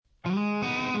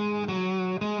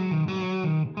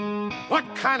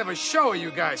What kind of a show are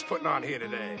you guys putting on here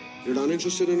today? You're not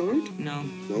interested in art? No.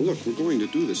 Now look, we're going to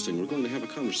do this thing. We're going to have a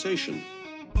conversation.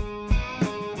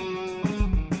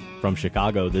 From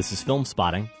Chicago, this is Film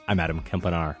Spotting. I'm Adam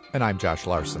Kempenaar. And I'm Josh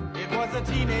Larson. It was a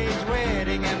teenage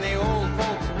wedding and the old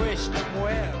folks wished them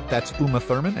well. That's Uma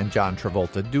Thurman and John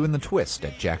Travolta doing the twist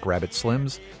at Jack Rabbit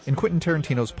Slim's in Quentin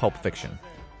Tarantino's Pulp Fiction.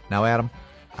 Now, Adam,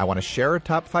 I want to share a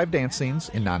top 5 dance scenes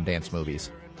in non-dance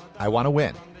movies. I want to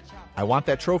win. I want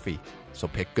that trophy, so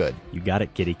pick good. You got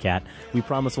it, kitty cat. We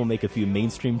promise we'll make a few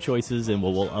mainstream choices in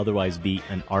what will otherwise be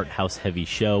an art house-heavy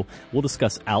show. We'll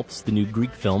discuss Alps, the new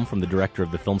Greek film from the director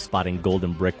of the Film Spotting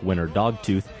Golden Brick winner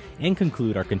Dogtooth, and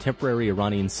conclude our contemporary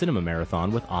Iranian cinema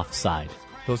marathon with Offside.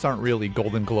 Those aren't really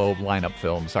Golden Globe lineup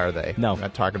films, are they? No. We're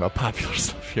not talking about popular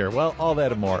stuff here. Well, all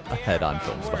that and more ahead on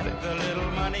Film Spotting. The little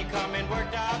money coming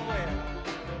worked out well.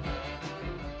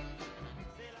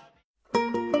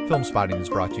 Film Spotting is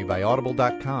brought to you by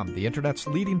Audible.com, the internet's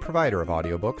leading provider of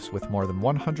audiobooks with more than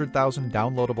 100,000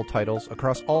 downloadable titles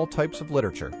across all types of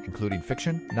literature, including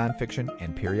fiction, nonfiction,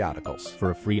 and periodicals.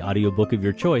 For a free audiobook of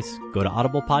your choice, go to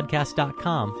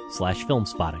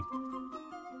audiblepodcast.com/filmspotting.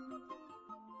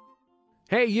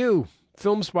 Hey, you,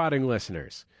 Film Spotting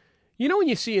listeners. You know when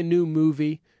you see a new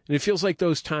movie and it feels like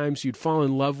those times you'd fall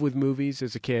in love with movies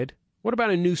as a kid? What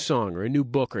about a new song or a new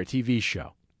book or a TV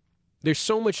show? There's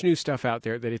so much new stuff out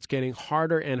there that it's getting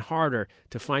harder and harder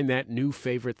to find that new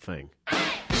favorite thing.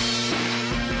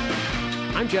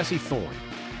 I'm Jesse Thorne.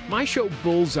 My show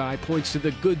Bullseye points to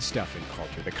the good stuff in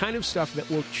culture, the kind of stuff that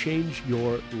will change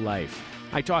your life.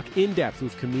 I talk in depth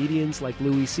with comedians like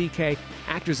Louis C.K.,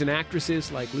 actors and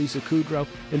actresses like Lisa Kudrow,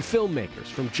 and filmmakers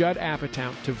from Judd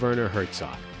Apatow to Werner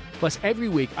Herzog. Plus, every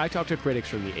week I talk to critics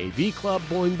from the AV Club,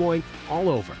 Boing Boing, all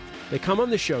over. They come on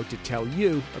the show to tell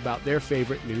you about their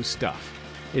favorite new stuff.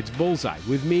 It's Bullseye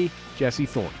with me, Jesse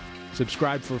Thorne.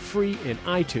 Subscribe for free in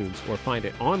iTunes or find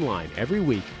it online every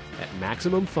week at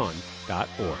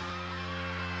MaximumFun.org.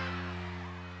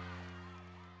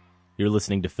 You're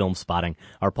listening to Film Spotting.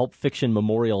 Our Pulp Fiction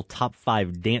Memorial Top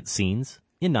 5 Dance Scenes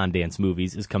in non-dance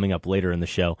movies is coming up later in the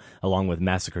show, along with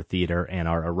Massacre Theater and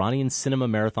our Iranian cinema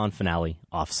marathon finale,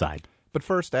 Offside. But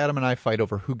first, Adam and I fight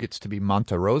over who gets to be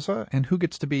Monte Rosa and who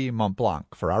gets to be Mont Blanc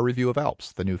for our review of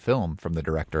Alps, the new film from the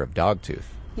director of Dogtooth.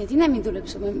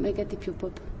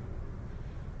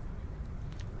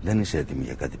 Δεν είσαι έτοιμη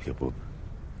για κάτι πιο pop.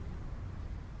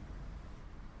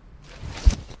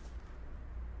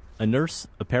 A nurse,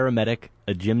 a paramedic,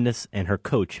 a gymnast, and her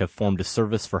coach have formed a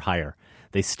service for hire.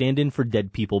 They stand in for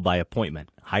dead people by appointment,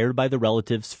 hired by the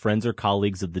relatives, friends, or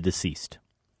colleagues of the deceased.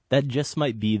 That just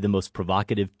might be the most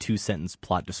provocative 2-sentence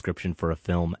plot description for a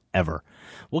film ever.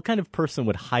 What kind of person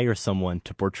would hire someone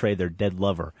to portray their dead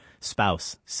lover,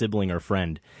 spouse, sibling, or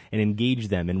friend, and engage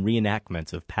them in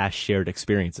reenactments of past shared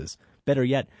experiences? Better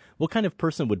yet, what kind of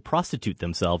person would prostitute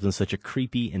themselves in such a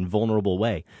creepy and vulnerable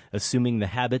way, assuming the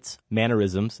habits,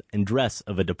 mannerisms, and dress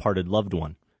of a departed loved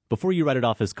one? Before you write it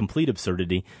off as complete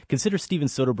absurdity, consider Steven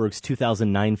Soderbergh's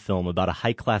 2009 film about a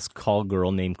high-class call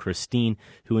girl named Christine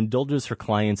who indulges her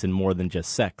clients in more than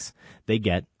just sex. They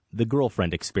get the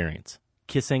girlfriend experience.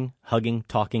 Kissing, hugging,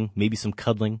 talking, maybe some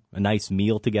cuddling, a nice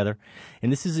meal together.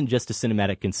 And this isn't just a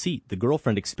cinematic conceit. The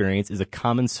girlfriend experience is a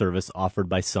common service offered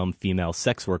by some female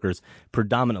sex workers,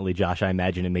 predominantly, Josh, I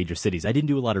imagine, in major cities. I didn't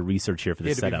do a lot of research here for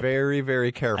this setup. You had to be very,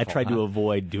 very careful. I tried to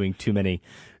avoid doing too many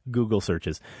Google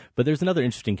searches. But there's another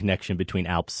interesting connection between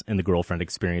Alps and the girlfriend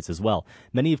experience as well.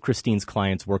 Many of Christine's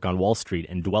clients work on Wall Street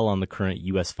and dwell on the current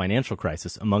U.S. financial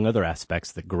crisis, among other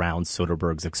aspects that ground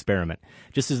Soderbergh's experiment,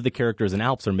 just as the characters in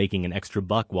Alps are making an extra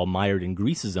buck while mired in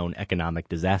Greece's own economic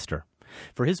disaster.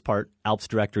 For his part, Alps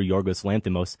director Yorgos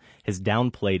Lanthimos has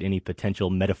downplayed any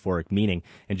potential metaphoric meaning.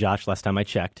 And Josh, last time I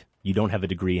checked, you don't have a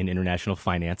degree in international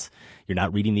finance. You're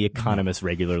not reading The Economist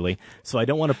regularly. So I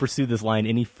don't want to pursue this line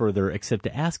any further except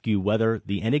to ask you whether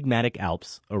the enigmatic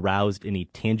Alps aroused any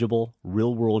tangible,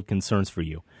 real-world concerns for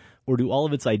you. Or do all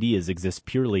of its ideas exist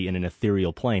purely in an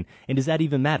ethereal plane? And does that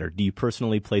even matter? Do you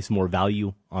personally place more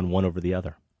value on one over the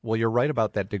other? Well, you're right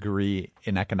about that degree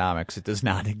in economics. It does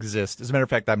not exist. As a matter of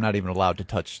fact, I'm not even allowed to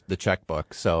touch the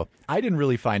checkbook. So I didn't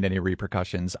really find any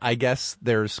repercussions. I guess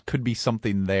could be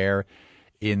something there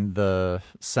in the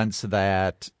sense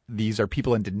that these are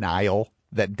people in denial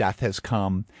that death has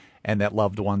come and that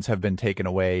loved ones have been taken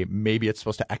away. Maybe it's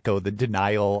supposed to echo the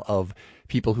denial of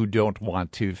people who don't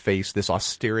want to face this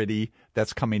austerity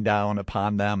that's coming down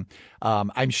upon them.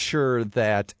 I'm sure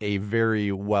that a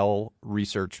very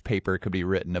well-researched paper could be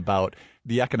written about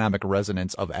the economic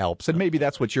resonance of Alps, and maybe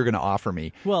that's what you're going to offer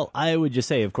me. Well, I would just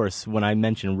say, of course, when I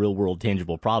mention real-world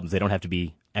tangible problems, they don't have to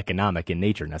be economic in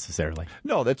nature necessarily.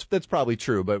 No, that's probably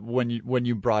true. But when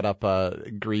you brought up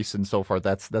Greece and so forth,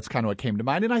 that's kind of what came to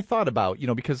mind. And I thought about,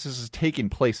 because this is taking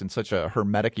place in such a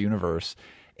hermetic universe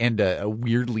and a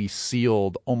weirdly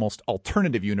sealed, almost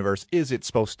alternative universe, is it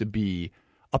supposed to be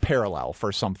a parallel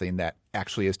for something that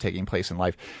actually is taking place in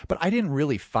life? But I didn't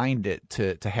really find it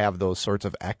to have those sorts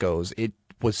of echoes. It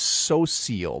was so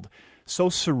sealed, so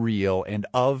surreal, and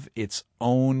of its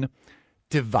own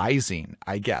devising,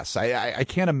 I guess. I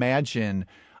can't imagine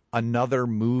another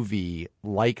movie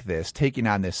like this taking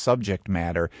on this subject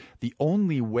matter. The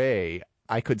only way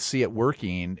I could see it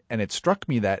working, and it struck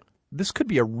me that this could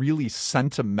be a really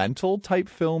sentimental type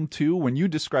film too. When you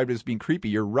described it as being creepy,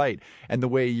 you're right. And the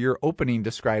way your opening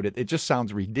described it, it just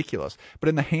sounds ridiculous. But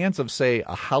in the hands of, say,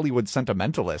 a Hollywood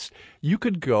sentimentalist, you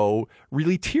could go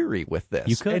really teary with this.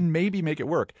 You could. And maybe make it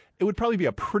work. It would probably be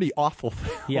a pretty awful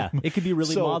film. Yeah, it could be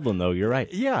really maudlin, though. You're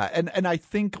right. Yeah, and I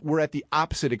think we're at the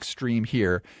opposite extreme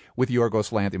here with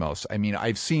Yorgos Lanthimos. I mean,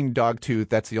 I've seen Dogtooth.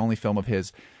 That's the only film of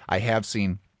his I have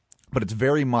seen. But it's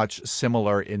very much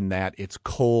similar in that it's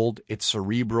cold, it's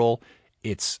cerebral,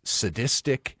 it's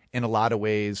sadistic in a lot of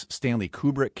ways. Stanley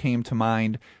Kubrick came to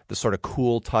mind, the sort of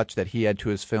cool touch that he had to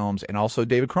his films, and also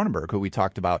David Cronenberg, who we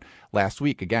talked about last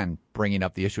week, again, bringing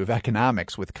up the issue of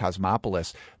economics with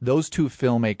Cosmopolis. Those two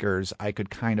filmmakers I could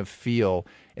kind of feel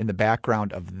in the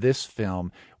background of this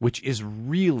film, which is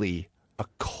really a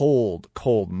cold,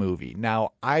 cold movie.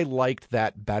 Now, I liked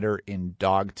that better in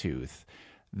Dogtooth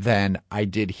than I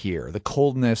did here. The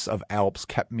coldness of Alps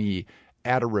kept me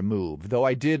at a remove. Though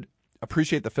I did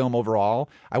appreciate the film overall,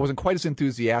 I wasn't quite as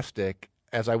enthusiastic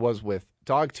as I was with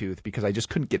Dogtooth because I just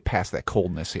couldn't get past that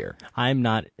coldness here. I'm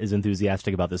not as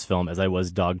enthusiastic about this film as I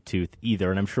was Dogtooth either,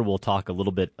 and I'm sure we'll talk a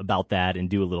little bit about that and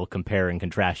do a little compare and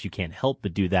contrast. You can't help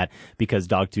but do that because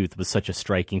Dogtooth was such a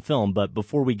striking film. But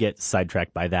before we get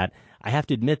sidetracked by that, I have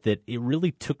to admit that it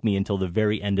really took me until the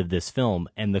very end of this film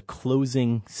and the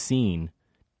closing scene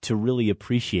to really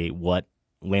appreciate what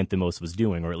Lanthimos was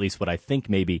doing, or at least what I think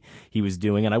maybe he was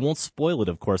doing. And I won't spoil it,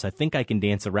 of course. I think I can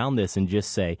dance around this and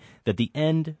just say that the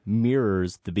end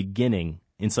mirrors the beginning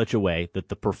in such a way that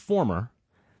the performer,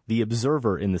 the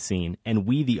observer in the scene, and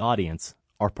we, the audience,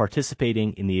 are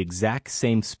participating in the exact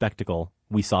same spectacle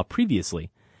we saw previously,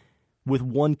 with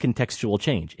one contextual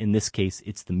change. In this case,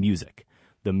 it's the music.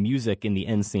 The music in the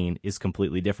end scene is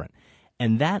completely different.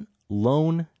 And that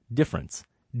lone difference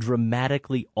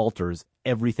dramatically alters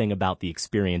everything about the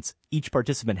experience each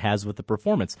participant has with the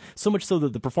performance, so much so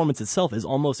that the performance itself is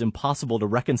almost impossible to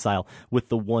reconcile with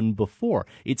the one before.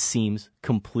 It seems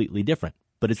completely different,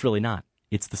 but it's really not.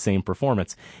 It's the same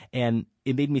performance. And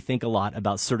it made me think a lot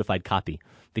about Certified Copy,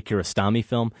 the Kiarostami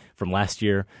film from last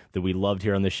year that we loved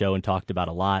here on the show and talked about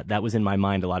a lot. That was in my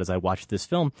mind a lot as I watched this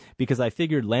film because I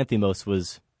figured Lanthimos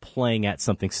was playing at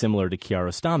something similar to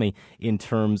Kiarostami in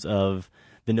terms of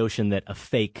the notion that a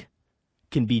fake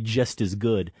can be just as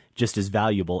good, just as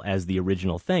valuable as the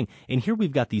original thing. And here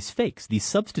we've got these fakes, these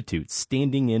substitutes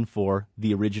standing in for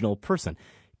the original person.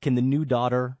 Can the new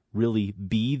daughter really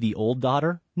be the old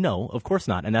daughter? No, of course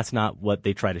not. And that's not what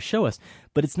they try to show us.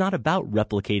 But it's not about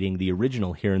replicating the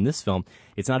original here in this film.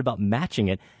 It's not about matching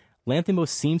it. Lanthimos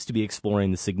seems to be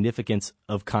exploring the significance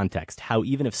of context, how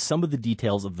even if some of the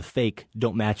details of the fake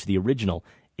don't match the original,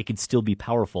 it can still be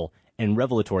powerful and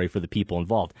revelatory for the people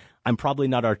involved. I'm probably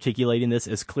not articulating this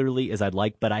as clearly as I'd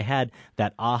like, but I had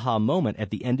that aha moment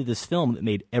at the end of this film that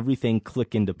made everything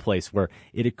click into place, where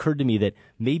it occurred to me that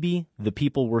maybe the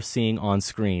people we're seeing on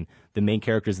screen, the main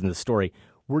characters in the story,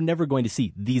 we're never going to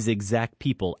see these exact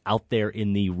people out there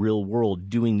in the real world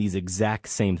doing these exact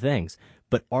same things.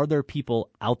 But are there people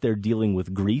out there dealing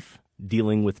with grief,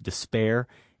 dealing with despair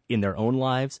in their own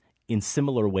lives, in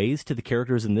similar ways to the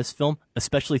characters in this film,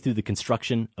 especially through the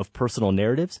construction of personal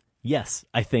narratives? Yes,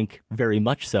 I think very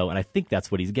much so, and I think that's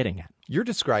what he's getting at. You're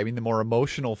describing the more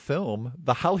emotional film,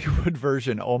 the Hollywood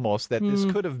version almost, that this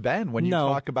could have been when you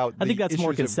talk about the I think that's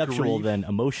more conceptual than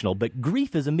emotional, but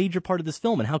grief is a major part of this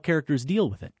film and how characters deal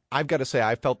with it. I've got to say,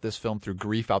 I felt this film threw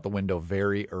grief out the window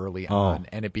very early on,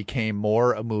 and it became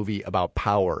more a movie about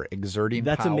power, exerting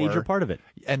power. That's a major part of it.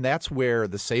 And that's where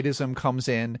the sadism comes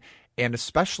in, and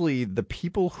especially the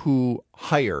people who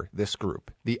hire this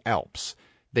group, the Alps.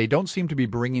 They don't seem to be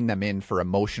bringing them in for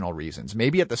emotional reasons.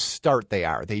 Maybe at the start they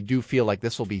are. They do feel like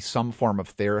this will be some form of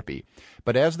therapy.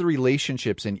 But as the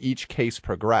relationships in each case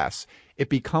progress, it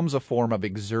becomes a form of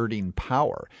exerting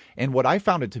power. And what I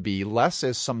found it to be, less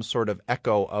as some sort of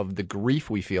echo of the grief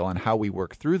we feel and how we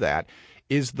work through that,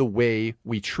 is the way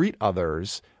we treat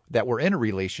others that we're in a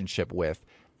relationship with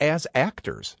as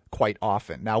actors quite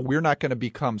often. Now, we're not going to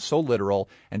become so literal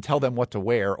and tell them what to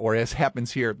wear, or as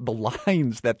happens here, the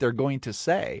lines that they're going to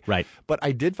say. Right. But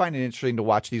I did find it interesting to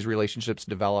watch these relationships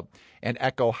develop and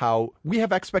echo how we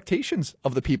have expectations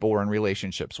of the people we're in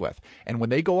relationships with. And when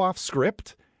they go off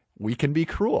script, we can be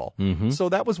cruel. So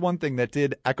that was one thing that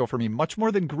did echo for me, much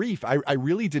more than grief. I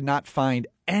really did not find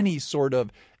any sort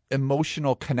of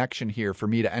emotional connection here for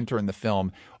me to enter in the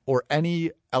film, or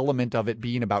any element of it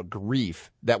being about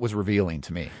grief that was revealing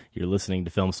to me. You're listening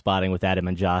to Film Spotting with Adam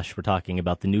and Josh. We're talking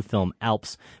about the new film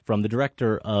Alps from the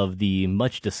director of the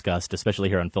much discussed, especially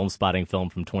here on Film Spotting, film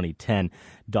from 2010,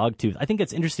 Dogtooth. I think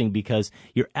that's interesting because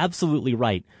you're absolutely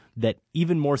right that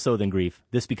even more so than grief,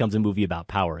 this becomes a movie about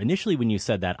power. Initially, when you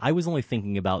said that, I was only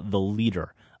thinking about the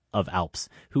leader of Alps,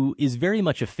 who is very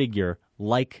much a figure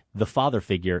like the father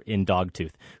figure in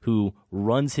Dogtooth, who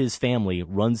runs his family,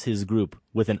 runs his group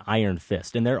with an iron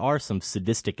fist. And there are some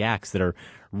sadistic acts that are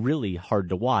really hard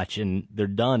to watch, and they're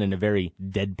done in a very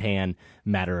deadpan,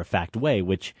 matter-of-fact way,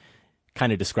 which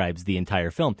kind of describes the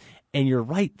entire film. And you're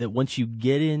right that once you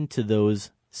get into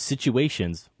those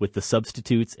situations with the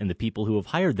substitutes and the people who have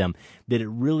hired them, that it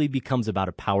really becomes about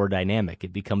a power dynamic.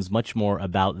 It becomes much more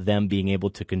about them being able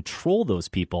to control those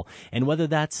people. And whether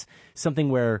that's something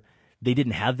where they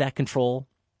didn't have that control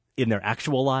in their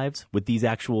actual lives with these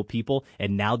actual people,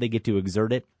 and now they get to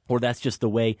exert it, or that's just the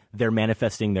way they're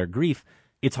manifesting their grief,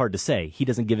 it's hard to say. He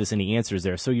doesn't give us any answers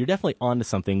there. So you're definitely onto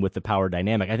something with the power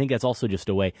dynamic. I think that's also just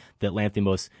a way that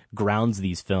Lanthimos grounds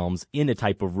these films in a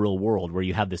type of real world where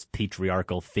you have this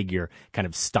patriarchal figure kind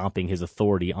of stomping his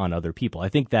authority on other people. I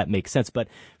think that makes sense. But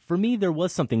for me, there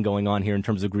was something going on here in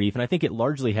terms of grief, and I think it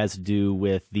largely has to do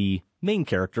with the main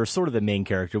character, sort of the main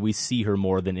character. We see her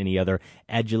more than any other.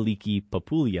 Angeliki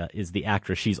Papulia is the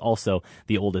actress. She's also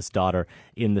the oldest daughter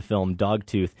in the film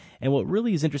Dogtooth. And what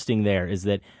really is interesting there is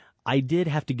that I did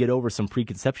have to get over some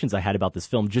preconceptions I had about this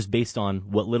film just based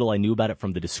on what little I knew about it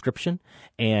from the description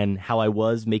and how I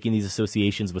was making these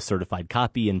associations with certified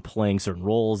copy and playing certain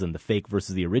roles and the fake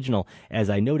versus the original.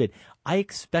 As I noted, I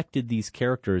expected these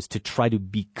characters to try to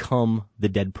become the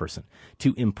dead person,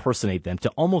 to impersonate them, to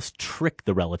almost trick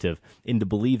the relative into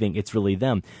believing it's really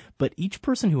them. But each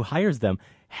person who hires them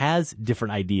has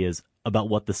different ideas about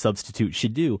what the substitute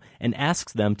should do and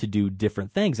asks them to do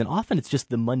different things. And often it's just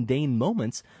the mundane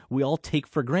moments we all take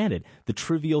for granted, the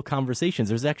trivial conversations.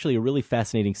 There's actually a really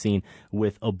fascinating scene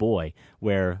with a boy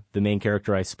where the main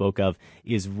character I spoke of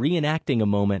is reenacting a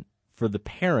moment for the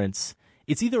parents.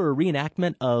 It's either a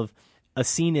reenactment of a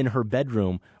scene in her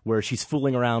bedroom where she's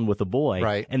fooling around with a boy,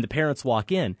 right, and the parents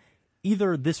walk in.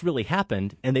 Either this really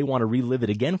happened and they want to relive it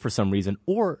again for some reason,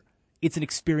 or it's an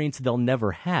experience they'll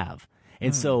never have.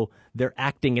 And so they're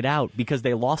acting it out because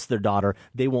they lost their daughter.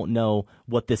 They won't know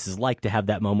what this is like to have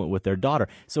that moment with their daughter.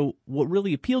 So what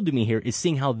really appealed to me here is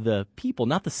seeing how the people,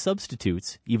 not the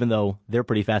substitutes, even though they're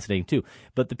pretty fascinating too,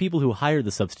 but the people who hire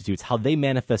the substitutes, how they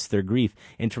manifest their grief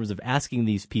in terms of asking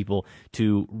these people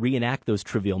to reenact those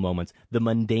trivial moments, the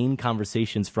mundane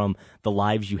conversations from the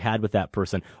lives you had with that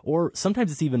person, or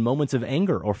sometimes it's even moments of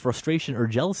anger or frustration or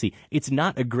jealousy. It's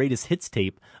not a greatest hits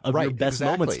tape of your best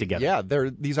moments together. Yeah,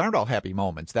 these aren't all happy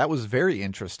moments. That was very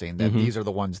interesting that these are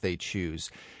the ones they choose.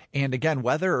 And again,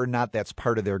 whether or not that's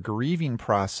part of their grieving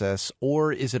process,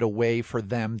 or is it a way for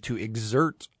them to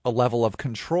exert a level of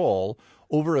control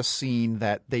over a scene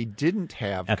that they didn't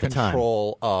have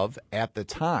control of at the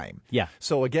time. Yeah.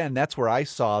 So again, that's where I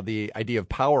saw the idea of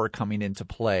power coming into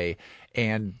play,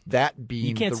 and that being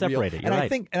you can't separate it. You're and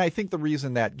right. I think the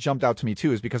reason that jumped out to me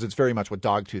too is because it's very much what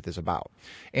Dogtooth is about,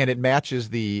 and it matches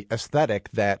the aesthetic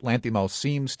that Lanthimos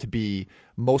seems to be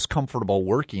most comfortable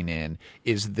working in.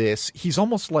 Is this? He's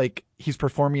almost like he's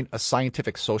performing a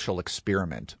scientific social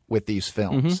experiment with these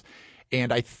films.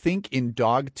 And I think in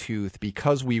Dogtooth,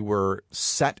 because we were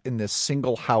set in this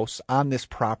single house on this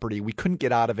property, we couldn't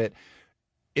get out of it.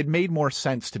 It made more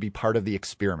sense to be part of the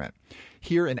experiment.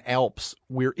 Here in Alps,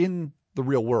 we're in the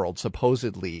real world,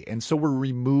 supposedly, and so we're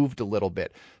removed a little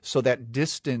bit. So that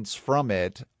distance from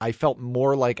it, I felt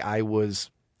more like I was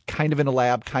kind of in a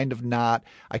lab, kind of not.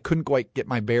 I couldn't quite get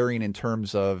my bearing in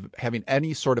terms of having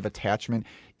any sort of attachment,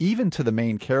 even to the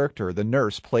main character, the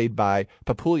nurse, played by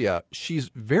Papulia. She's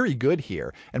very good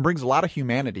here and brings a lot of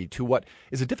humanity to what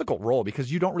is a difficult role,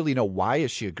 because you don't really know, why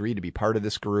is she agreed to be part of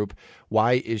this group?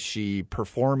 Why is she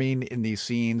performing in these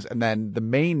scenes? And then the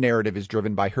main narrative is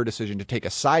driven by her decision to take a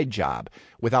side job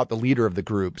without the leader of the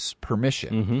group's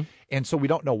permission. And so we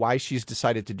don't know why she's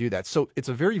decided to do that. So it's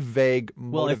a very vague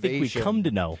motivation. Well, I think we come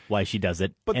to know why she does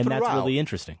it, and that's really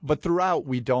interesting. But throughout,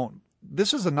 we don't.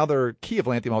 This is another key of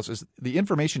Lanthimos, is the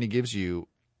information he gives you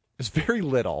It's very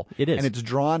little. It is. And it's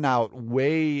drawn out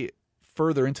way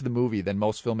further into the movie than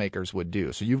most filmmakers would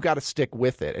do. So you've got to stick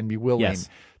with it and be willing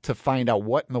to find out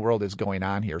what in the world is going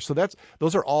on here. So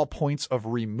those are all points of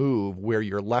remove where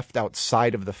you're left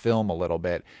outside of the film a little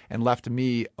bit and left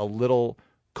me a little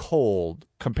cold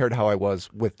compared to how I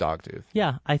was with Dogtooth.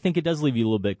 Yeah, I think it does leave you a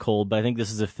little bit cold, but I think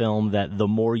this is a film that the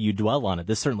more you dwell on it,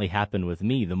 this certainly happened with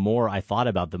me, the more I thought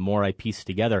about, the more I pieced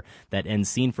together that end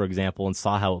scene, for example, and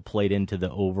saw how it played into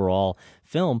the overall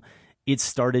film, it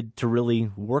started to really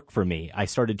work for me. I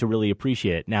started to really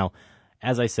appreciate it. Now,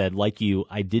 as I said, like you,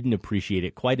 I didn't appreciate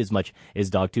it quite as much as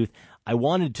Dogtooth. I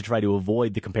wanted to try to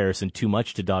avoid the comparison too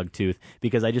much to Dogtooth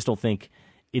because I just don't think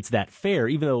it's that fair.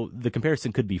 Even though the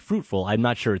comparison could be fruitful, I'm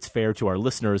not sure it's fair to our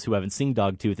listeners who haven't seen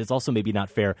Dogtooth. It's also maybe not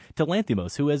fair to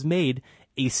Lanthimos, who has made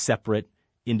a separate,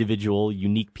 individual,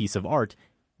 unique piece of art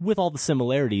with all the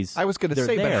similarities. I was going to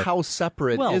say, but how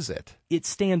separate is it? It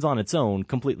stands on its own,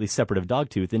 completely separate of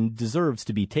Dogtooth, and deserves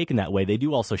to be taken that way. They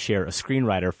do also share a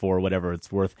screenwriter for whatever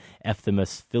it's worth,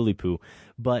 Efthimus Philippou.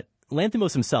 But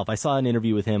Lanthimos himself, I saw an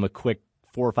interview with him, a quick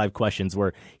 4 or 5 questions,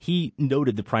 where he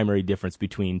noted the primary difference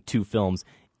between two films,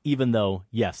 even though,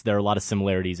 yes, there are a lot of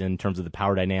similarities in terms of the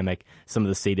power dynamic, some of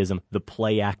the sadism, the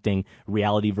play acting,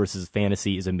 reality versus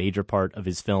fantasy is a major part of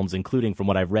his films, including, from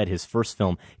what I've read, his first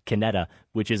film, Canetta,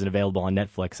 which isn't available on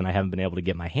Netflix, and I haven't been able to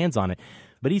get my hands on it.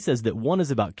 But he says that one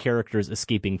is about characters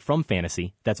escaping from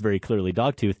fantasy. That's very clearly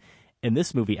Dogtooth. And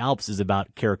this movie, Alps, is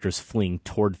about characters fleeing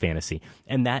toward fantasy.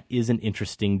 And that is an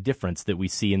interesting difference that we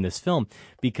see in this film,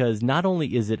 because not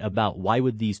only is it about why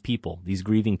would these people, these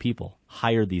grieving people,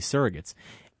 hire these surrogates,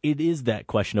 it is that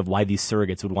question of why these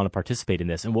surrogates would want to participate in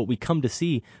this. And what we come to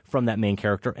see from that main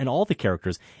character and all the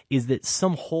characters is that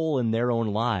some hole in their own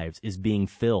lives is being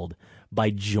filled by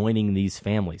joining these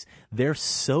families. They're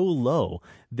so low,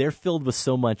 they're filled with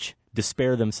so much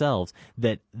despair themselves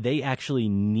that they actually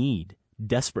need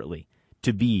desperately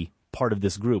to be part of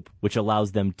this group, which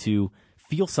allows them to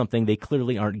feel something they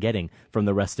clearly aren't getting from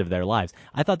the rest of their lives.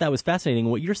 I thought that was fascinating.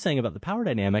 What you're saying about the power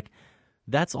dynamic,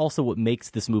 that's also what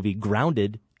makes this movie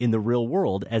grounded in the real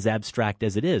world, as abstract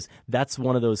as it is. That's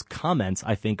one of those comments,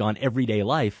 I think, on everyday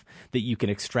life that you can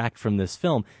extract from this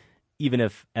film, even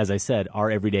if, as I said,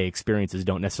 our everyday experiences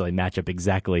don't necessarily match up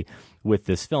exactly with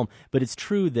this film. But it's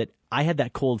true that I had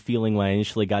that cold feeling when I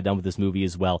initially got done with this movie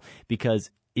as well,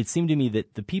 because it seemed to me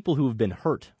that the people who have been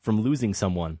hurt from losing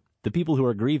someone, the people who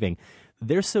are grieving,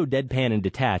 they're so deadpan and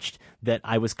detached that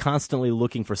I was constantly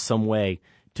looking for some way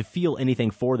to feel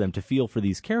anything for them, to feel for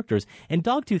these characters. And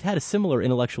Dogtooth had a similar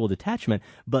intellectual detachment,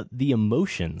 but the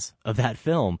emotions of that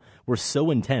film were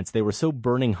so intense, they were so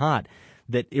burning hot,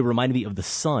 that it reminded me of the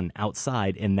sun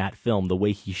outside in that film, the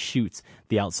way he shoots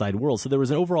the outside world. So there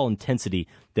was an overall intensity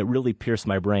that really pierced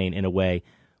my brain in a way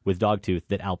with Dogtooth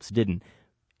that Alps didn't.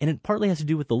 And it partly has to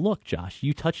do with the look, Josh.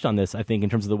 You touched on this, I think, in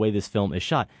terms of the way this film is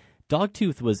shot.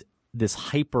 Dogtooth was this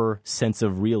hyper sense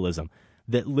of realism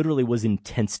that literally was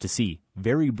intense to see.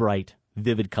 Very bright,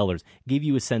 vivid colors. Gave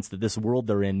you a sense that this world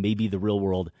they're in may be the real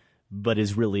world, but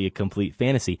is really a complete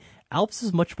fantasy. Alps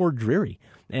is much more dreary,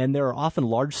 and there are often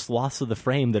large swaths of the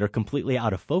frame that are completely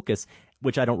out of focus,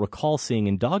 which I don't recall seeing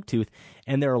in Dogtooth.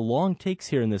 And there are long takes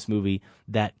here in this movie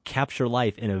that capture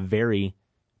life in a very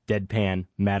deadpan,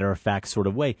 matter-of-fact sort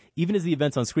of way, even as the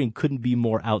events on screen couldn't be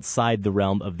more outside the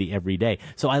realm of the everyday.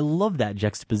 So I love that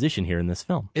juxtaposition here in this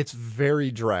film. It's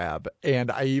very drab,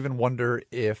 and I even wonder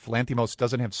if Lanthimos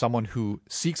doesn't have someone who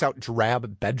seeks out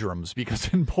drab bedrooms,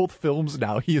 because in both films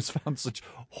now he has found such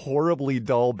horribly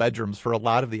dull bedrooms for a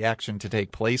lot of the action to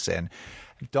take place in.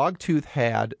 Dogtooth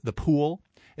had the pool.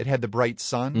 It had the bright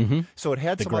sun, so it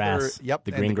had the some grass, other,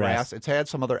 the green grass. It's had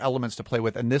some other elements to play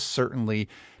with, and this certainly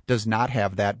does not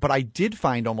have that. But I did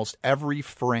find almost every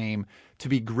frame to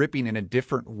be gripping in a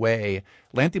different way.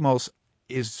 Lanthimos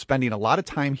is spending a lot of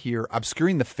time here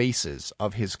obscuring the faces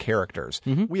of his characters.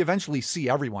 We eventually see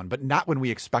everyone, but not when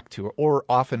we expect to, or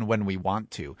often when we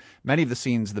want to. Many of the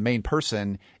scenes, the main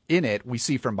person in it, we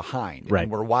see from behind. Right.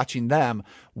 And we're watching them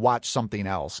watch something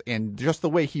else. And just the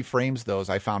way he frames those,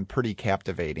 I found pretty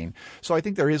captivating. So I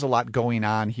think there is a lot going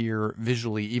on here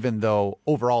visually, even though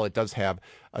overall it does have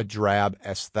a drab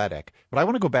aesthetic. But I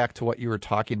want to go back to what you were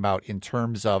talking about in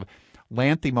terms of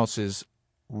Lanthimos's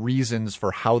reasons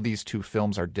for how these two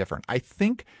films are different. I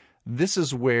think this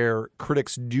is where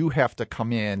critics do have to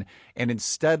come in, and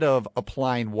instead of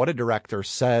applying what a director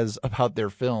says about their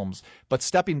films, but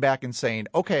stepping back and saying,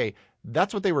 okay,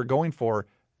 that's what they were going for.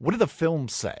 What do the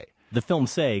films say? The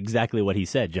films say exactly what he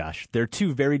said, Josh. They're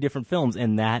two very different films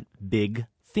in that big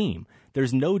theme.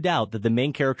 There's no doubt that the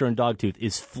main character in Dogtooth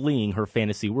is fleeing her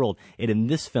fantasy world. And in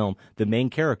this film, the main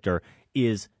character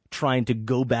is trying to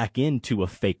go back into a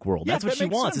fake world. Yeah, That's what that she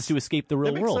makes wants, sense. is to escape the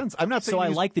real That makes world. sense. I'm not saying so I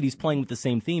he's- like that he's playing with the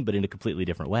same theme, but in a completely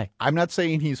different way. I'm not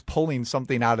saying he's pulling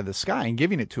something out of the sky and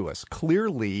giving it to us.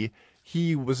 Clearly,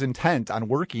 he was intent on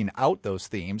working out those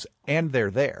themes, and they're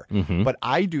there. But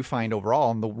I do find overall,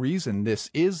 and the reason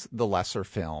this is the lesser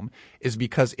film is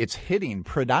because it's hitting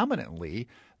predominantly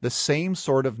the same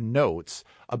sort of notes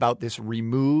about this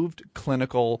removed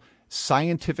clinical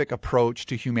scientific approach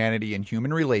to humanity and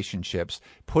human relationships,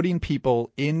 putting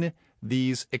people in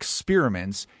these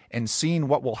experiments and seeing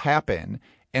what will happen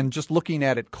and just looking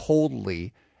at it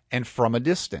coldly and from a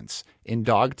distance. In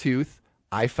Dogtooth,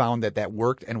 I found that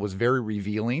worked and was very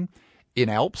revealing. In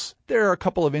Alps, there are a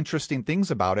couple of interesting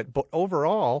things about it, but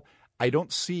overall, I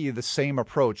don't see the same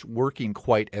approach working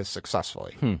quite as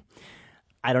successfully.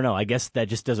 I don't know. I guess that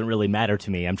just doesn't really matter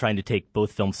to me. I'm trying to take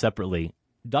both films separately.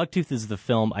 Dogtooth is the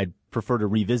film I'd prefer to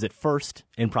revisit first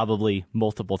and probably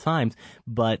multiple times,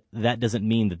 but that doesn't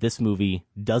mean that this movie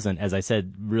doesn't, as I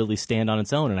said, really stand on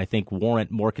its own and I think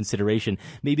warrant more consideration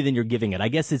maybe than you're giving it. I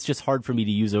guess it's just hard for me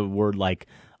to use a word like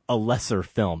a lesser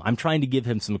film. I'm trying to give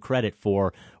him some credit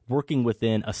for working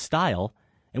within a style.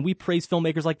 And we praise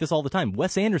filmmakers like this all the time.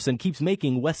 Wes Anderson keeps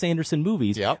making Wes Anderson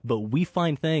movies, but we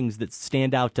find things that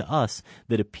stand out to us,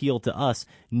 that appeal to us,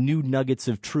 new nuggets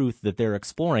of truth that they're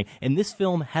exploring. And this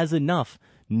film has enough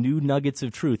new nuggets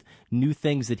of truth, new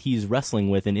things that he's wrestling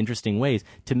with in interesting ways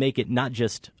to make it not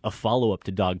just a follow-up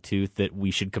to Dogtooth that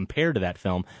we should compare to that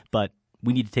film, but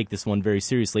we need to take this one very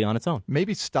seriously on its own.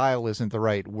 Maybe style isn't the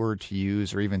right word to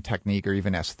use, or even technique, or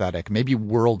even aesthetic. Maybe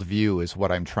worldview is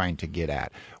what I'm trying to get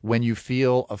at. When you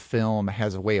feel a film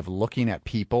has a way of looking at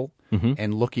people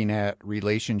and looking at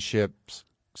relationships,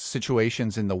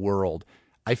 situations in the world,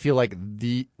 I feel like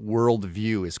the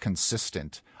worldview is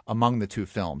consistent among the two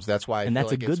films. That's why I feel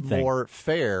that's like a good it's thing. more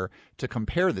fair to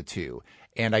compare the two.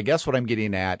 And I guess what I'm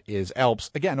getting at is Alps,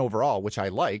 again, overall, which I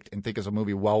liked and think is a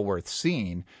movie well worth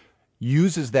seeing,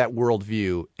 uses that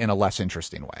worldview in a less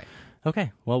interesting way.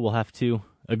 Okay, well, we'll have to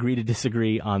agree to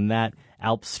disagree on that.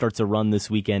 Alps starts a run this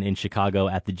weekend in Chicago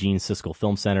at the Gene Siskel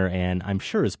Film Center, and I'm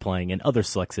sure is playing in other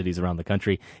select cities around the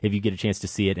country. If you get a chance to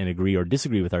see it and agree or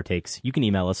disagree with our takes, you can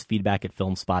email us,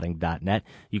 feedback@filmspotting.net.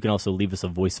 You can also leave us a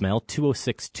voicemail,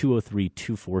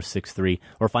 206-203-2463,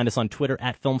 or find us on Twitter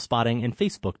 @filmspotting and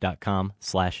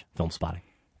facebook.com/filmspotting.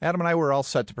 Adam and I were all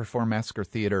set to perform Massacre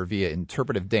Theater via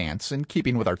interpretive dance, in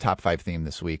keeping with our top 5 theme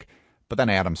this week. But then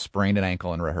Adam sprained an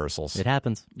ankle in rehearsals. It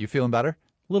happens. You feeling better?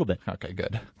 A little bit. Okay,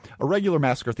 good. A regular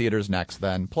Massacre Theater is next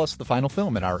then, plus the final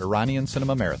film in our Iranian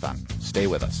cinema marathon. Stay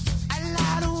with us.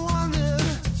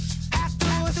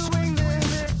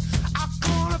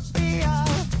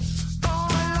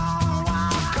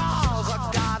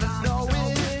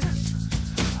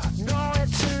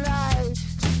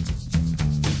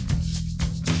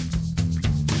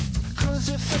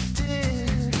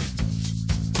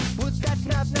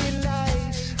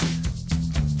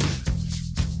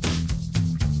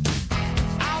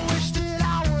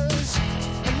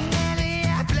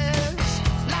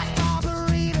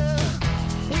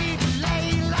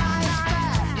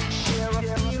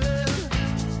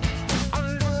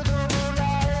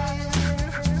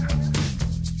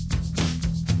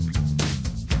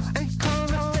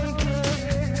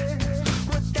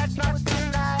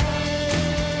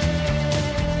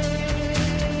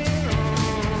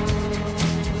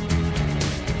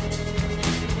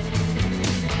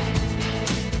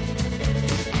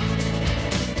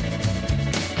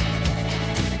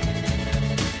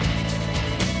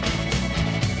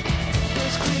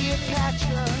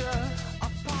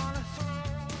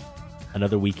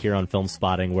 Another week here on Film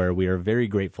Spotting, where we are very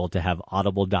grateful to have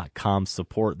Audible.com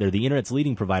support. They're the internet's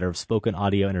leading provider of spoken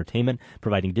audio entertainment,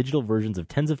 providing digital versions of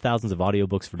tens of thousands of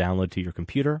audiobooks for download to your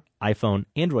computer, iPhone,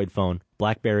 Android phone,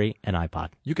 BlackBerry, and iPod.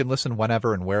 You can listen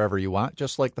whenever and wherever you want,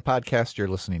 just like the podcast you're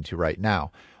listening to right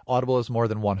now. Audible has more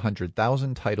than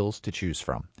 100,000 titles to choose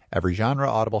from. Every genre,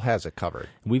 Audible has it covered.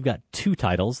 We've got 2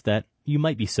 titles that you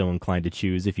might be so inclined to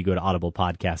choose if you go to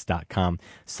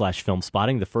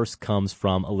audiblepodcast.com/filmspotting. The first comes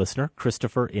from a listener,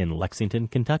 Christopher in Lexington,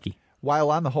 Kentucky.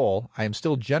 While on the whole, I am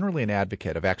still generally an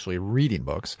advocate of actually reading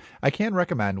books, I can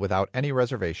recommend without any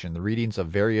reservation the readings of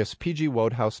various P.G.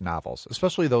 Wodehouse novels,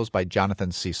 especially those by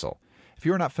Jonathan Cecil. If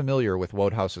you are not familiar with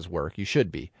Wodehouse's work, you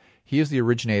should be. He is the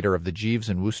originator of the Jeeves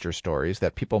and Wooster stories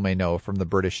that people may know from the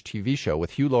British TV show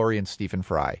with Hugh Laurie and Stephen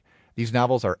Fry. These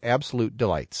novels are absolute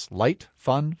delights. Light,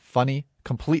 fun, funny,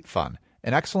 complete fun.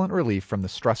 an excellent relief from the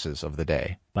stresses of the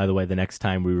day. By the way, the next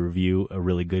time we review a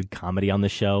really good comedy on the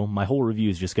show, my whole review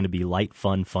is just going to be light,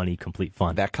 fun, funny, complete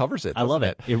fun. That covers it. I love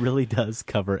it. It really does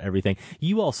cover everything.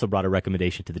 You also brought a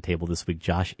recommendation to the table this week,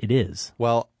 Josh. It is.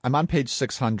 Well, I'm on page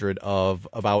 600 of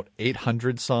about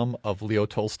 800 some of Leo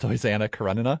Tolstoy's Anna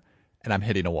Karenina, and I'm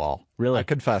hitting a wall. Really? I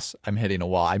confess I'm hitting a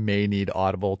wall. I may need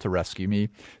Audible to rescue me.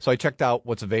 So I checked out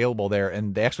what's available there,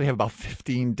 and they actually have about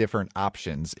 15 different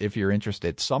options if you're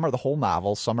interested. Some are the whole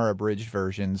novel. Some are abridged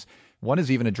versions. One is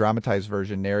even a dramatized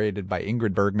version narrated by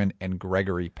Ingrid Bergman and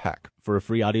Gregory Peck. For a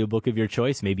free audiobook of your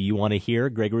choice, maybe you want to hear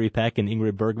Gregory Peck and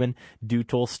Ingrid Bergman do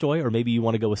Tolstoy, or maybe you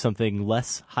want to go with something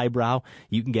less highbrow.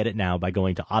 You can get it now by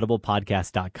going to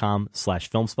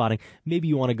audiblepodcast.com/filmspotting. Maybe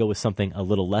you want to go with something a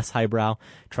little less highbrow.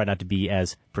 Try not to be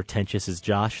as pretentious as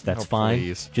Josh. That's fine.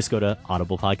 Please. Just go to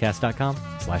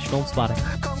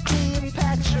audiblepodcast.com/filmspotting.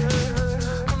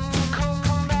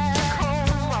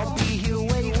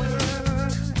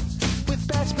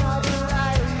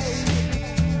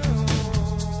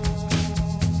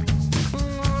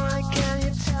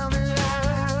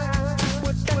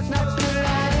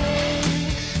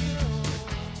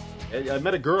 I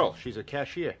met a girl. She's a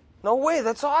cashier. No way,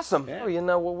 that's awesome. Yeah. Oh, you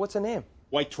know, what's her name?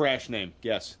 White trash name.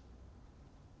 Guess.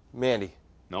 Mandy.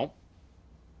 Nope.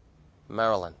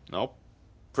 Marilyn. Nope.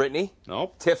 Brittany.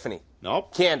 Nope. Tiffany.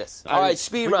 Nope. Candace. All right,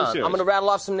 speed Bring it round. serious. I'm going to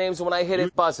rattle off some names, and when I hit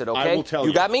it, buzz it, okay? I will tell you.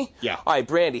 You got me? Yeah. All right,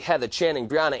 Brandy, Heather, Channing,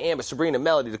 Brianna, Amber, Sabrina,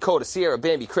 Melody, Dakota, Sierra,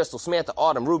 Bambi, Crystal, Samantha,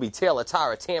 Autumn, Ruby, Taylor,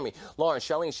 Tara, Tammy, Lauren,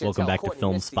 Charlene, Chantel, Welcome back to Courtney,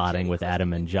 Film Misty, Spotting Jenny, with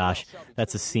Adam and Josh.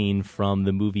 That's a scene from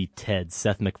the movie Ted,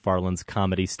 Seth MacFarlane's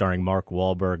comedy starring Mark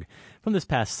Wahlberg. From this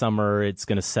past summer, it's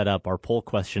going to set up our poll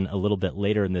question a little bit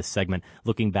later in this segment,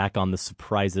 looking back on the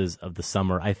surprises of the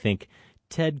summer. I think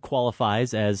Ted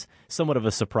qualifies as somewhat of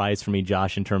a surprise for me,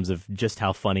 Josh, in terms of just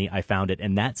how funny I found it.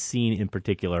 And that scene in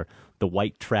particular, the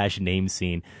white trash name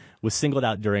scene, was singled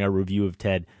out during our review of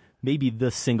Ted, maybe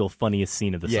the single funniest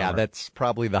scene of the summer. Yeah, that's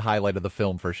probably the highlight of the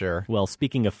film for sure. Well,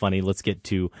 speaking of funny, let's get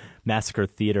to Massacre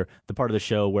Theater, the part of the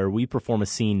show where we perform a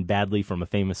scene badly from a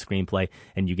famous screenplay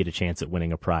and you get a chance at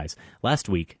winning a prize. Last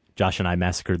week, Josh and I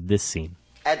massacred this scene.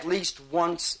 At least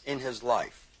once in his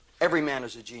life, every man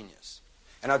is a genius.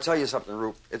 And I'll tell you something,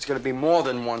 Rube, it's going to be more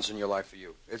than once in your life for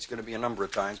you. It's going to be a number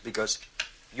of times because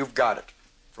you've got it.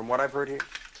 From what I've heard here,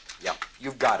 yeah,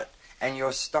 you've got it. And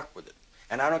you're stuck with it.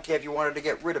 And I don't care if you wanted to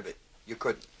get rid of it. You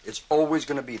couldn't. It's always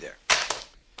going to be there.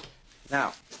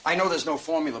 Now, I know there's no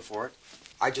formula for it.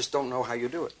 I just don't know how you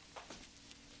do it.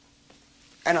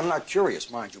 And I'm not curious,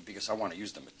 mind you, because I want to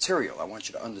use the material. I want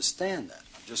you to understand that.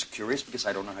 I'm just curious because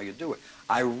I don't know how you do it.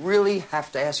 I really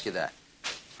have to ask you that.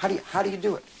 How do you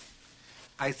do it?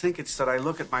 I think it's that I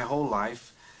look at my whole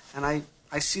life and I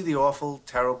see the awful,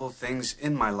 terrible things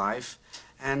in my life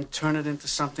and turn it into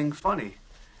something funny.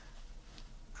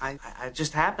 It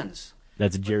just happens.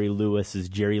 That's Jerry Lewis as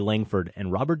Jerry Langford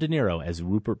and Robert De Niro as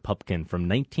Rupert Pupkin from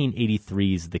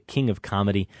 1983's The King of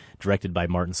Comedy, directed by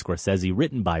Martin Scorsese,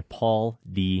 written by Paul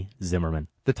D. Zimmerman.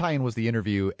 The tie-in was the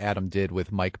interview Adam did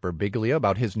with Mike Birbiglia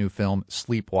about his new film,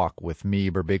 Sleepwalk with Me.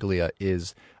 Birbiglia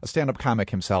is a stand-up comic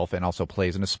himself and also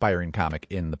plays an aspiring comic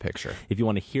in the picture. If you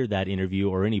want to hear that interview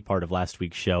or any part of last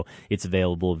week's show, it's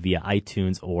available via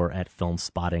iTunes or at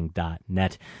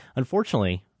filmspotting.net.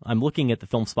 Unfortunately, I'm looking at the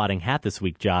Film Spotting hat this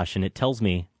week, Josh, and it tells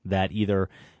me that either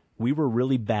we were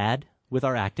really bad with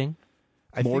our acting,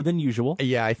 more than usual.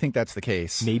 Yeah, I think that's the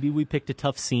case. Maybe we picked a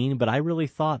tough scene, but I really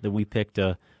thought that we picked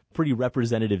a pretty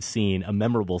representative scene, a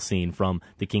memorable scene from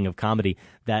The King of Comedy.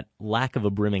 That lack of a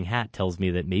brimming hat tells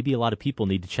me that maybe a lot of people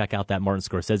need to check out that Martin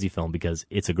Scorsese film because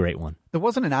it's a great one. There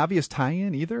wasn't an obvious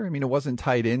tie-in either. I mean, it wasn't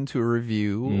tied into a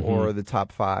review or the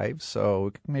top five,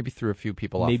 so maybe threw a few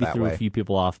people off that way. Maybe threw a few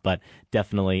people off, but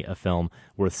definitely a film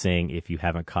worth seeing if you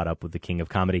haven't caught up with The King of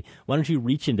Comedy. Why don't you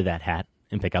reach into that hat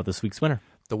and pick out this week's winner?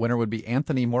 The winner would be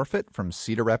Anthony Morfitt from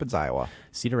Cedar Rapids, Iowa.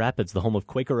 Cedar Rapids, the home of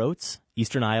Quaker Oats,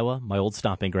 Eastern Iowa, my old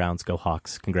stomping grounds. Go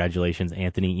Hawks. Congratulations,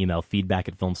 Anthony. Email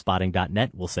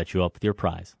feedback@filmspotting.net. We'll set you up with your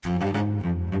prize.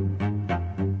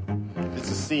 It's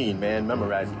a scene, man.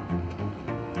 Memorize it.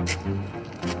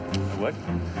 What?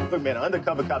 Look, man, an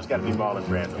undercover cop's got to be Marlon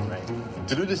Brando, right?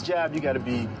 To do this job, you got to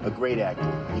be a great actor.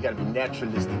 You got to be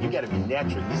naturalistic. You got to be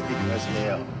naturalistic as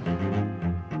hell.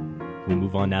 We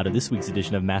move on now to this week's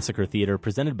edition of Massacre Theater,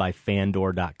 presented by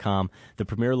Fandor.com, the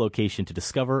premier location to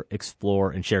discover,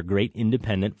 explore, and share great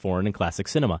independent, foreign, and classic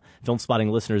cinema. Film Spotting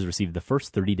listeners receive the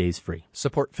first 30 days free.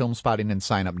 Support Film Spotting and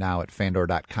sign up now at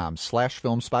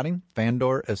Fandor.com/filmspotting.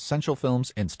 Fandor, essential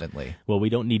films instantly. Well, we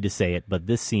don't need to say it, but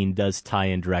this scene does tie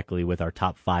in directly with our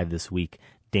top 5 this week.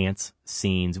 Dance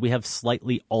scenes. We have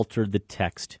slightly altered the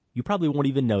text. You probably won't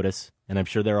even notice, And I'm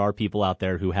sure there are people out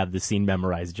there who have the scene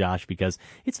memorized, Josh, because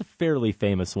it's a fairly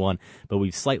famous one, but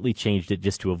we've slightly changed it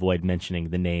just to avoid mentioning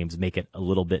the names, make it a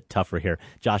little bit tougher here.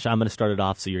 Josh, I'm going to start it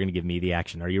off, so you're going to give me the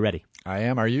action. Are you ready? I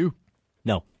am. Are you?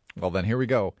 No. Well, then here we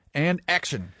go. And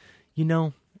action. You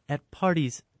know, at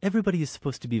parties, everybody is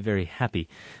supposed to be very happy.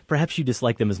 Perhaps you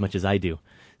dislike them as much as I do.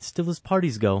 Still, as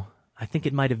parties go, I think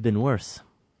it might have been worse.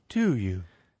 Do you?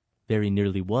 Very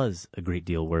nearly was a great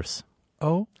deal worse.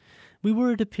 Oh? We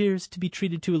were, it appears, to be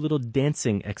treated to a little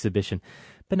dancing exhibition,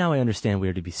 but now I understand we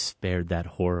are to be spared that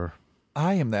horror.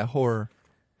 I am that horror.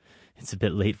 It's a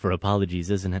bit late for apologies,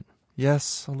 isn't it?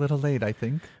 Yes, a little late, I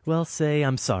think. Well, say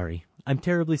I'm sorry. I'm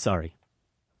terribly sorry.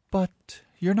 But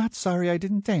you're not sorry I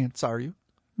didn't dance, are you?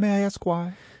 May I ask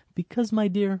why? Because, my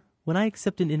dear, when I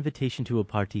accept an invitation to a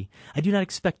party, I do not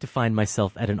expect to find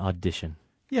myself at an audition.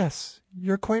 Yes,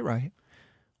 you're quite right.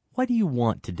 Why do you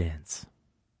want to dance?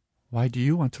 Why do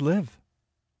you want to live?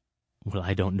 Well,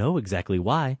 I don't know exactly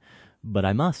why, but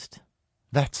I must.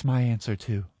 That's my answer,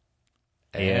 too.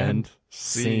 And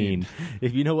scene.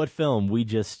 If you know what film we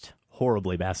just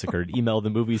horribly massacred, email the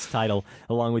movie's title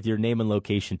along with your name and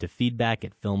location to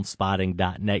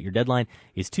feedback@filmspotting.net. Your deadline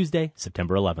is Tuesday,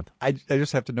 September 11th. I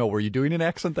just have to know, were you doing an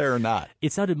accent there or not?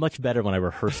 It sounded much better when I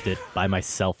rehearsed it by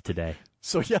myself today.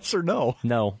 So yes or no?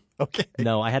 No. Okay.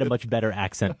 No, I had a much better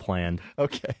accent planned.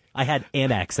 Okay. I had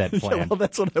an accent planned. Yeah, well,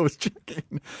 that's what I was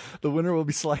checking. The winner will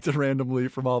be selected randomly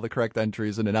from all the correct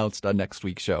entries and announced on next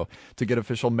week's show. To get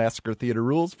official Massacre Theater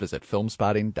rules, visit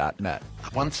filmspotting.net.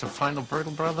 Once a final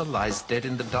Birtle brother lies dead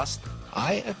in the dust,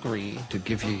 I agree to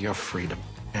give you your freedom.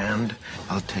 And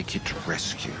I'll take you to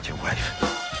rescue your wife.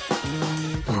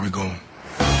 Where are we going?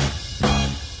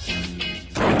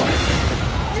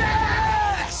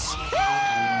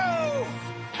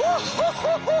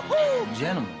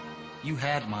 Gentlemen, you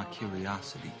had my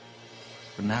curiosity,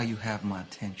 but now you have my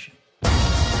attention. Well,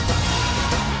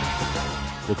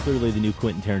 clearly the new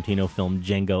Quentin Tarantino film,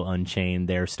 Django Unchained,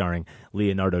 there starring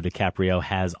Leonardo DiCaprio,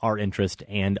 has our interest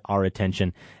and our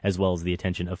attention, as well as the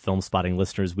attention of Film Spotting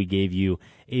listeners. We gave you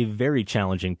a very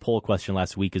challenging poll question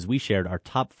last week as we shared our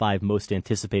top 5 most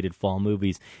anticipated fall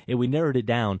movies, and we narrowed it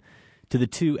down to the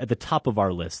 2 at the top of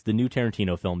our list, the new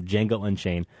Tarantino film, Django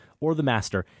Unchained, or The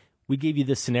Master. We gave you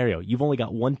this scenario. You've only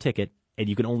got one ticket, and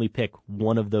you can only pick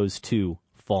one of those 2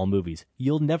 fall movies.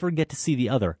 You'll never get to see the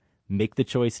other. Make the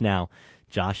choice now.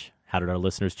 Josh, how did our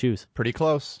listeners choose? Pretty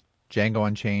close. Django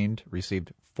Unchained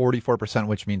received 44%,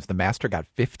 which means The Master got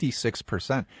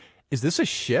 56%. Is this a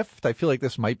shift? I feel like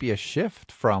this might be a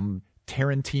shift from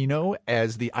Tarantino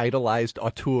as the idolized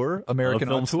auteur,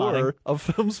 American auteur of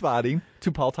Film Spotting,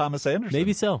 to Paul Thomas Anderson.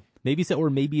 Maybe so. Maybe so, or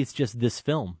maybe it's just this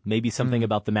film. Maybe something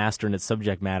about the Master and its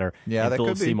subject matter. Yeah, and that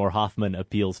Philip could be. Seymour Hoffman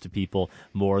appeals to people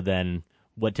more than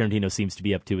what Tarantino seems to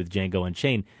be up to with Django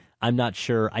Unchained. I'm not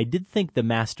sure. I did think The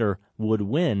Master would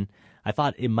win. I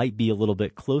thought it might be a little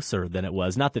bit closer than it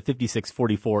was. Not that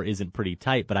 56-44 isn't pretty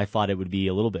tight, but I thought it would be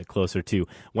a little bit closer to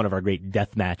one of our great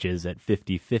death matches at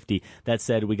 50-50. That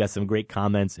said, we got some great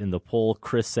comments in the poll.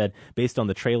 Chris said, based on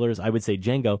the trailers, I would say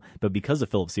Django, but because of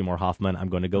Philip Seymour Hoffman, I'm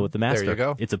going to go with The Master. There you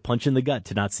go. It's a punch in the gut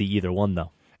to not see either one,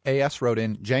 though. AS wrote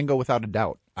in, Django without a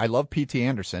doubt. I love P.T.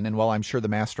 Anderson, and while I'm sure The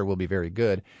Master will be very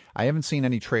good, I haven't seen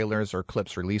any trailers or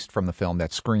clips released from the film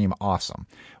that scream awesome.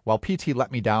 While P.T.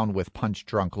 let me down with Punch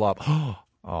Drunk Love...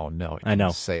 Oh, no. I know.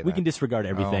 Say that. We can disregard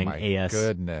everything AS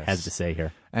has to say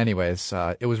here. Anyways,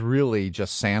 it was really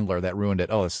just Sandler that ruined it.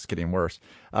 Oh, this is getting worse.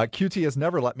 QT has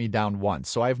never let me down once,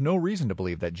 so I have no reason to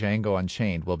believe that Django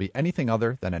Unchained will be anything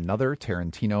other than another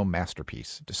Tarantino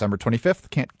masterpiece. December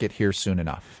 25th, can't get here soon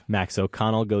enough. Max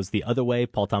O'Connell goes the other way.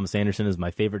 Paul Thomas Anderson is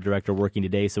my favorite director working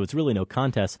today, so it's really no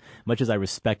contest, much as I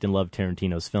respect and love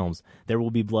Tarantino's films. There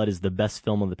Will Be Blood is the best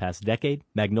film of the past decade.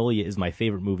 Magnolia is my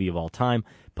favorite movie of all time.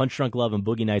 Punch Drunk Love and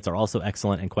Boogie Nights are also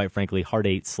excellent, and quite frankly, Hard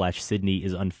 8/Sydney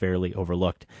is unfairly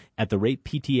overlooked. At the rate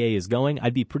PTA is going,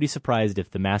 I'd be pretty surprised if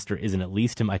The Master isn't at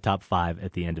least in my top 5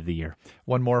 at the end of the year.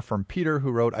 One more from Peter,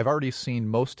 who wrote, I've already seen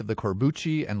most of the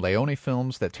Corbucci and Leone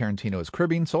films that Tarantino is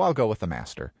cribbing, so I'll go with The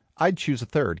Master. I'd choose a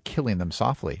third, Killing Them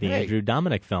Softly. The Andrew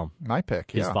Dominic film. My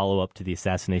pick, His follow-up to the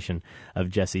assassination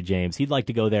of Jesse James. He'd like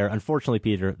to go there. Unfortunately,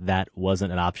 Peter, that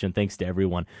wasn't an option. Thanks to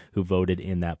everyone who voted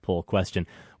in that poll question.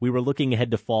 We were looking ahead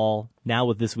to fall. Now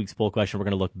with this week's poll question, we're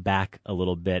going to look back a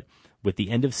little bit. With the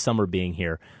end of summer being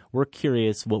here, we're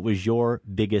curious, what was your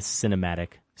biggest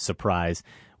cinematic surprise?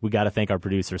 We got to thank our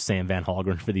producer, Sam Van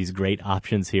Halgren, for these great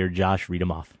options here. Josh, read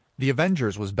them off. The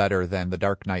Avengers was better than The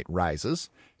Dark Knight Rises.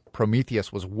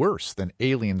 Prometheus was worse than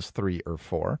Aliens 3 or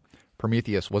 4.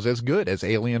 Prometheus was as good as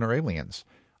Alien or Aliens.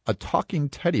 A talking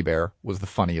teddy bear was the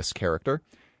funniest character.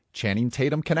 Channing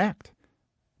Tatum can act.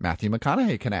 Matthew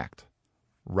McConaughey can act.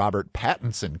 Robert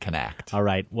Pattinson can act. All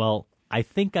right. Well, I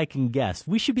think I can guess.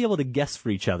 We should be able to guess for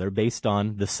each other based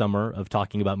on the summer of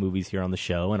talking about movies here on the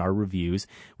show and our reviews.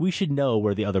 We should know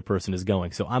where the other person is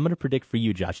going. So I'm going to predict for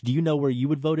you, Josh. Do you know where you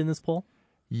would vote in this poll?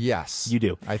 Yes. You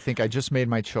do. I think I just made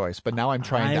my choice, but now I'm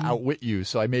trying to outwit you,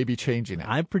 so I may be changing it.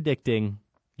 I'm predicting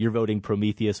you're voting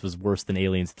Prometheus was worse than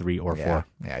Aliens 3 or 4.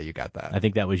 Yeah, you got that. I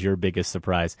think that was your biggest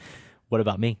surprise. What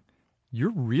about me?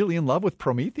 You're really in love with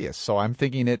Prometheus, so I'm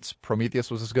thinking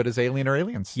Prometheus was as good as Alien or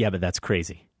Aliens. Yeah, but that's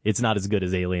crazy. It's not as good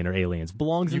as Alien or Aliens.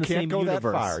 Belongs in the same universe. You can't go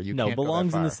that far.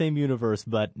 Belongs in the same universe,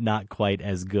 but not quite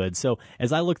as good. So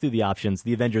as I look through the options,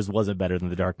 The Avengers wasn't better than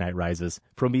The Dark Knight Rises.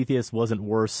 Prometheus wasn't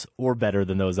worse or better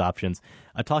than those options.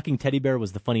 A talking teddy bear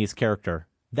was the funniest character.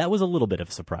 That was a little bit of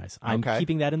a surprise. I'm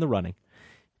keeping that in the running.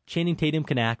 Channing Tatum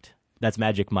can act. That's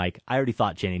Magic Mike. I already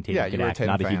thought Channing Tatum can act.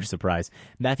 Not a huge surprise.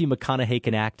 Matthew McConaughey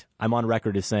can act. I'm on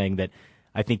record as saying that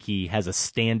I think he has a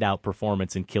standout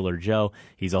performance in Killer Joe.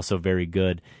 He's also very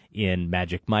good in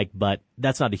Magic Mike, but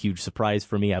that's not a huge surprise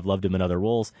for me. I've loved him in other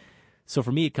roles. So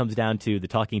for me, it comes down to the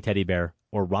talking teddy bear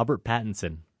or Robert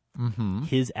Pattinson. Mm-hmm.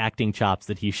 His acting chops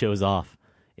that he shows off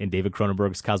in David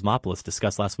Cronenberg's Cosmopolis,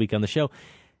 discussed last week on the show.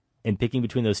 And picking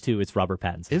between those two, it's Robert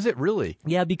Pattinson. Is it really?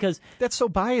 Yeah, because... That's so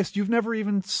biased. You've never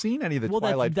even seen any of the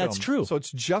Twilight films. That's true. So it's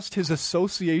just his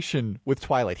association with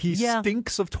Twilight. He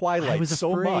stinks of Twilight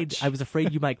so much. I was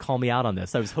afraid you might call me out on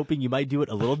this. I was hoping you might do it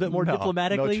a little bit more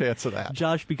diplomatically. No chance of that.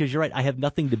 Josh, because you're right. I have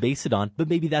nothing to base it on, but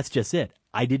maybe that's just it.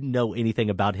 I didn't know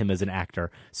anything about him as an actor,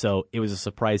 so it was a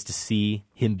surprise to see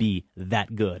him be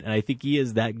that good. And I think he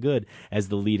is that good as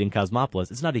the lead in Cosmopolis.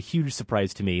 It's not a huge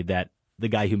surprise to me that the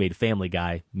guy who made Family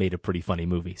Guy made a pretty funny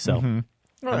movie. So I'm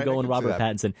going Robert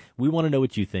Pattinson. We want to know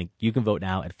what you think. You can vote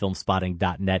now at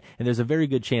filmspotting.net. And there's a very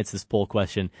good chance this poll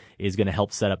question is going to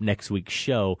help set up next week's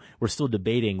show. We're still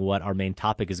debating what our main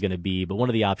topic is going to be, but one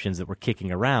of the options that we're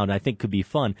kicking around I think could be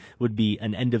fun would be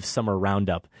an end of summer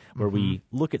roundup where we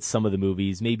look at some of the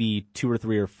movies, maybe 2 or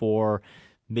 3 or 4,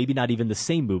 maybe not even the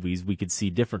same movies. We could see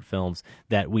different films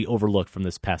that we overlooked from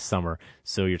this past summer.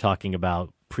 So you're talking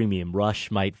about Premium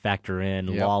Rush might factor in,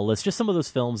 Lawless, just some of those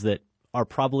films that are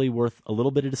probably worth a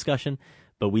little bit of discussion,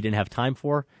 but we didn't have time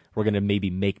for. We're going to maybe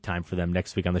make time for them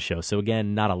next week on the show. So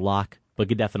again, not a lock, but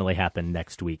could definitely happen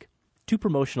next week. 2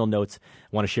 promotional notes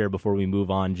I want to share before we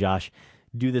move on, Josh.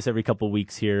 Do this every couple of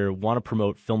weeks here. Want to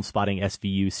promote Film Spotting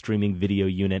SVU Streaming Video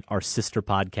Unit, our sister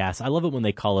podcast. I love it when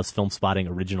they call us Film Spotting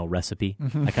Original Recipe.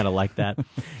 I kind of like that.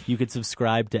 You could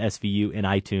subscribe to SVU in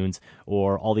iTunes,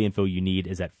 or all the info you need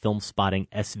is at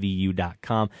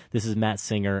filmspottingsvu.com. This is Matt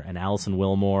Singer and Allison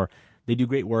Wilmore. They do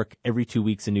great work. Every 2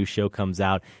 weeks, a new show comes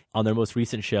out. On their most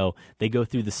recent show, they go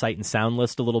through the Sight and Sound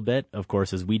list a little bit, of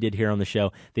course, as we did here on the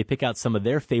show. They pick out some of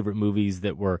their favorite movies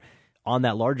that were on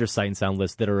that larger Sight and Sound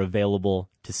list that are available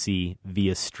to see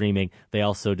via streaming. They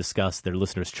also discuss their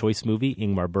listener's choice movie,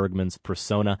 Ingmar Bergman's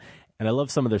Persona. And I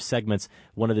love some of their segments.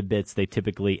 One of the bits they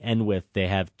typically end with, they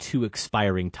have 2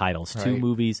 expiring titles, 2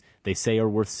 movies they say are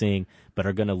worth seeing, but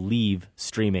are going to leave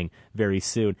streaming very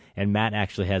soon. And Matt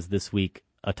actually has this week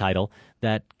a title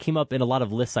that came up in a lot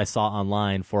of lists I saw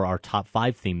online for our top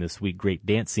 5 theme this week, Great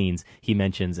Dance Scenes. He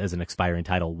mentions as an expiring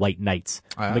title, White Knights,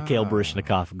 Mikhail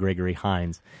Baryshnikov, Gregory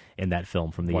Hines in that film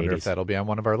from the 80s. Wonder if that'll be on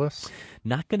one of our lists.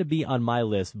 Not going to be on my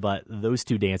list, but those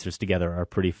 2 dancers together are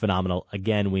pretty phenomenal.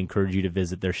 Again, we encourage you to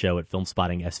visit their show at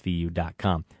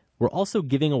filmspottingsvu.com. We're also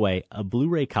giving away a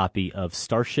Blu-ray copy of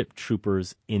Starship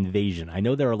Troopers Invasion. I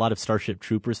know there are a lot of Starship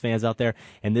Troopers fans out there,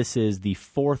 and this is the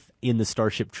 4th in the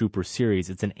Starship Troopers series.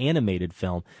 It's an animated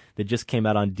film that just came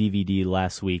out on DVD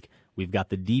last week. We've got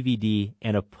the DVD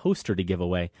and a poster to give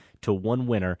away to one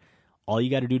winner. All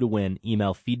you got to do to win,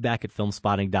 email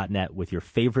feedback@filmspotting.net with your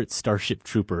favorite Starship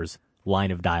Troopers line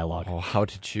of dialogue. Oh, how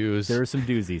to choose. There are some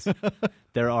doozies.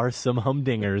 There are some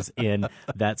humdingers in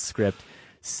that script.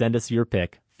 Send us your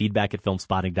pick.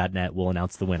 Feedback@filmspotting.net. We'll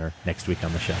announce the winner next week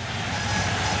on the show.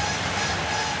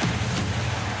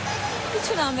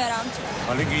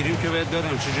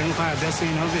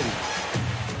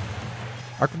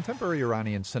 Our contemporary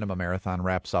Iranian cinema marathon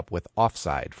wraps up with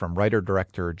Offside from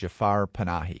writer-director Jafar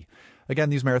Panahi. Again,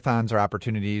 these marathons are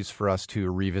opportunities for us to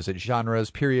revisit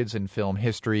genres, periods in film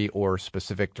history, or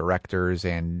specific directors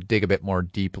and dig a bit more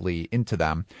deeply into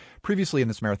them. Previously in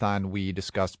this marathon, we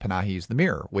discussed Panahi's The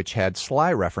Mirror, which had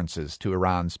sly references to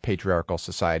Iran's patriarchal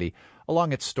society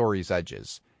along its story's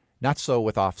edges. Not so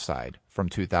with Offside from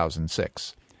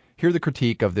 2006. Here the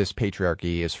critique of this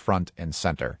patriarchy is front and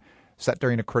center. Set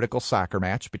during a critical soccer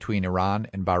match between Iran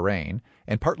and Bahrain,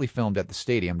 and partly filmed at the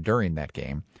stadium during that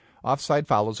game, Offside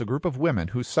follows a group of women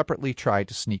who separately try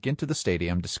to sneak into the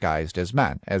stadium disguised as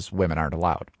men, as women aren't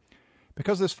allowed.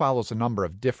 Because this follows a number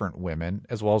of different women,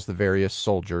 as well as the various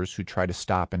soldiers who try to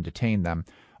stop and detain them,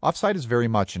 Offside is very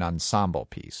much an ensemble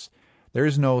piece. There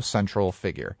is no central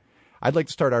figure. I'd like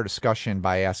to start our discussion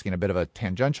by asking a bit of a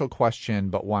tangential question,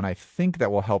 but one I think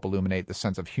that will help illuminate the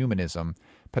sense of humanism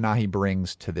Panahi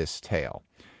brings to this tale.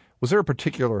 Was there a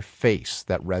particular face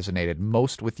that resonated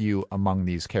most with you among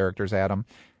these characters, Adam?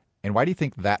 And why do you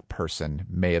think that person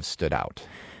may have stood out?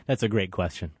 That's a great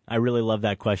question. I really love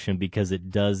that question because it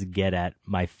does get at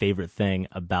my favorite thing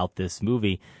about this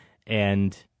movie.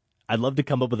 And I'd love to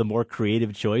come up with a more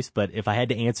creative choice, but if I had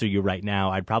to answer you right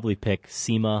now, I'd probably pick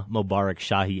Seema Mubarak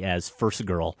Shahi as First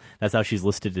Girl. That's how she's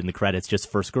listed in the credits,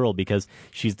 just First Girl, because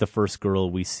she's the first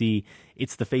girl we see.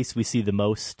 It's the face we see the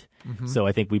most. Mm-hmm. So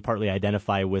I think we partly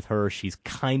identify with her. She's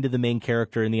kind of the main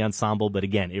character in the ensemble, but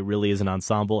again, it really is an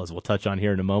ensemble, as we'll touch on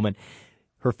here in a moment.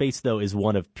 Her face, though, is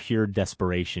one of pure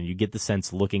desperation. You get the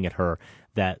sense looking at her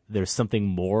that there's something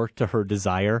more to her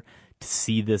desire to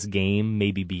see this game,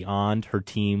 maybe beyond her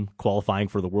team qualifying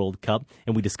for the World Cup.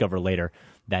 And we discover later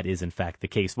that is, in fact, the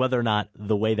case. Whether or not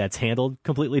the way that's handled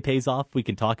completely pays off, we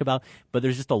can talk about, but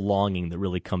there's just a longing that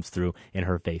really comes through in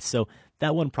her face. So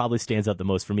that one probably stands out the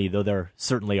most for me, though there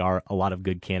certainly are a lot of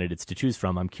good candidates to choose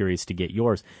from. I'm curious to get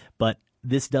yours. But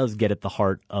this does get at the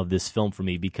heart of this film for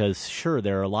me because, sure,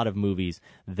 there are a lot of movies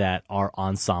that are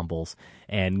ensembles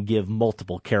and give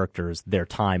multiple characters their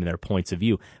time and their points of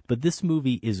view. But this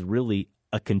movie is really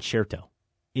a concerto.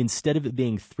 Instead of it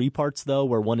being three parts, though,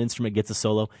 where one instrument gets a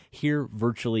solo, here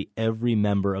virtually every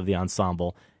member of the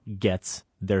ensemble gets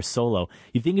their solo.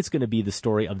 You think it's going to be the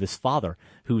story of this father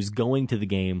who's going to the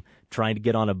game, trying to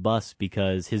get on a bus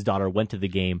because his daughter went to the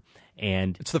game,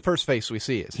 and it's the first face we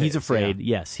see. He's afraid,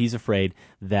 yes, he's afraid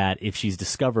that if she's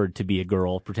discovered to be a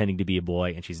girl pretending to be a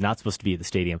boy and she's not supposed to be at the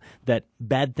stadium, that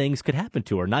bad things could happen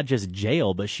to her. Not just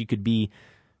jail, but she could be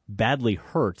badly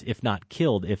hurt, if not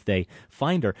killed, if they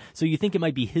find her. So you think it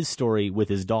might be his story with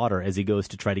his daughter as he goes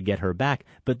to try to get her back.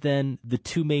 But then the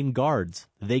two main guards,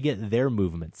 they get their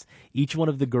movements. Each one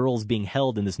of the girls being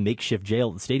held in this makeshift jail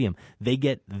at the stadium, they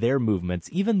get their movements.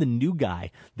 Even the new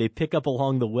guy they pick up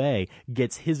along the way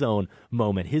gets his own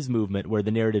moment, his movement, where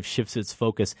the narrative shifts its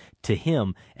focus to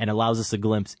him and allows us a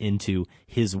glimpse into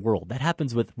his world. That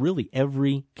happens with really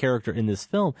every character in this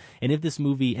film. And if this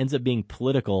movie ends up being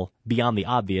political beyond the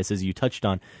obvious, as you touched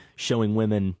on, showing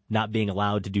women not being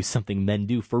allowed to do something men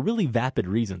do for really vapid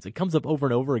reasons. It comes up over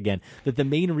and over again that the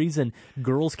main reason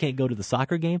girls can't go to the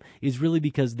soccer game is really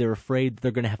because they're afraid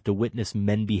they're going to have to witness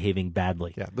men behaving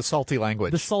badly. Yeah, the salty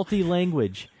language. The salty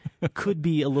language could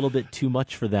be a little bit too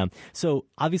much for them. So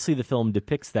obviously the film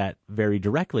depicts that very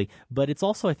directly, but it's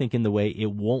also, I think, in the way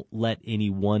it won't let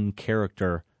any one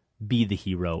character be the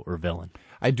hero or villain.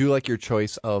 I do like your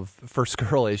choice of First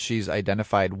Girl as she's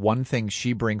identified. One thing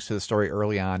she brings to the story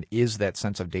early on is that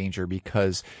sense of danger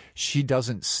because she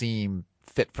doesn't seem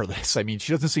fit for this. I mean,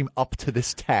 she doesn't seem up to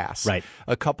this task. Right.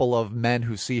 A couple of men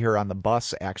who see her on the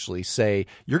bus actually say,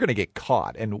 you're going to get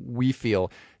caught. And we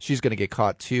feel she's going to get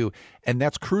caught too. And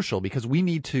that's crucial because we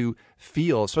need to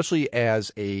feel, especially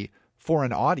as a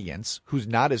foreign audience who's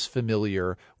not as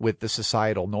familiar with the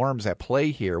societal norms at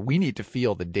play here, we need to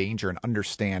feel the danger and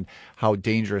understand how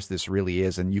dangerous this really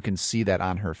is. And you can see that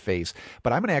on her face.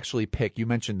 But I'm going to actually pick, you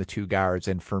mentioned the two guards,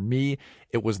 and for me,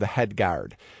 it was the head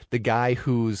guard, the guy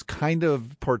who's kind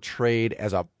of portrayed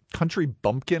as a country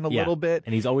bumpkin a little bit.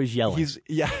 And he's always yelling.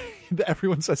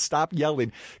 Everyone says stop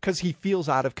yelling because he feels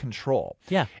out of control.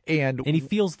 Yeah. And he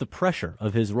feels the pressure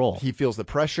of his role. He feels the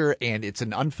pressure, and it's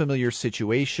an unfamiliar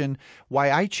situation.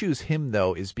 Why I choose him,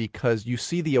 though, is because you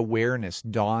see the awareness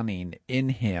dawning in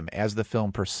him as the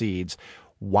film proceeds.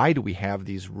 Why do we have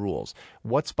these rules?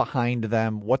 What's behind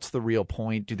them? What's the real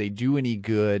point? Do they do any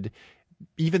good?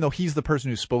 Even though he's the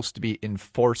person who's supposed to be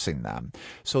enforcing them.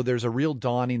 So there's a real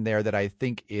dawning there that I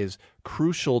think is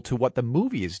crucial to what the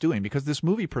movie is doing, because this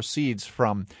movie proceeds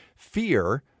from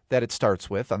fear that it starts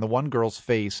with on the one girl's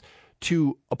face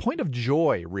to a point of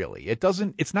joy, really.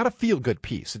 It's not a feel-good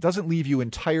piece. It doesn't leave you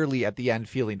entirely at the end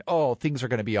feeling, oh, things are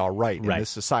going to be all right in this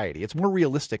society. It's more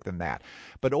realistic than that.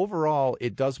 But overall,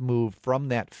 it does move from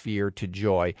that fear to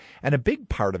joy. And a big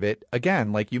part of it,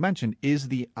 again, like you mentioned, is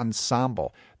the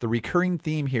ensemble. The recurring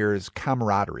theme here is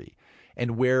camaraderie,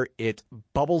 and where it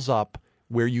bubbles up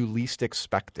where you least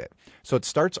expect it. So it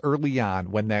starts early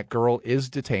on when that girl is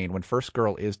detained, when First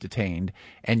Girl is detained,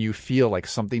 and you feel like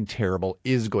something terrible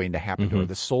is going to happen to her.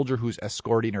 The soldier who's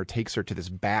escorting her takes her to this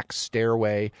back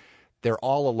stairway. They're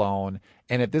all alone.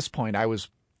 And at this point, I was,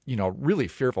 really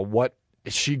fearful. What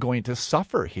is she going to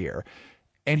suffer here?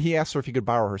 And he asks her if he could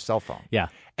borrow her cell phone. Yeah.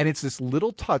 And it's this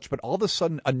little touch, but all of a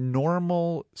sudden a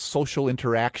normal social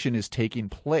interaction is taking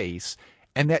place,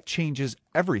 and that changes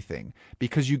everything,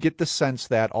 because you get the sense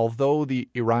that although the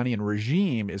Iranian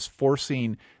regime is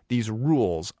forcing these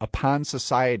rules upon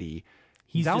society,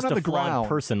 he's down just on a the flawed ground,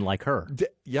 person like her.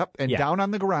 And down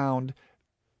on the ground,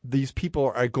 these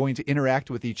people are going to interact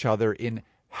with each other in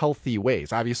healthy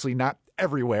ways. Obviously not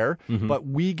everywhere, but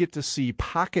we get to see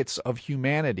pockets of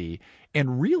humanity.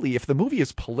 And really, if the movie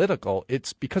is political,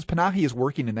 it's because Panahi is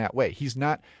working in that way. He's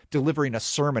not delivering a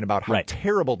sermon about how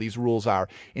terrible these rules are.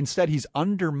 Instead, he's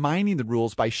undermining the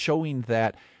rules by showing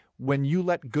that when you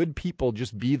let good people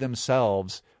just be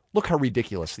themselves, look how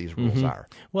ridiculous these rules are.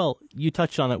 Well, you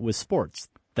touched on it with sports.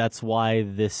 That's why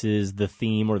this is the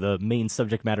theme or the main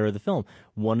subject matter of the film.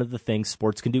 One of the things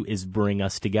sports can do is bring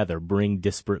us together, bring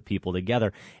disparate people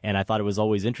together. And I thought it was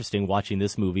always interesting watching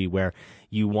this movie where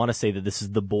you want to say that this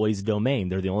is the boys' domain.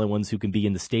 They're the only ones who can be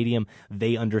in the stadium.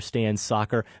 They understand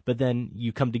soccer. But then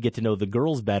you come to get to know the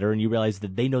girls better and you realize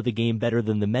that they know the game better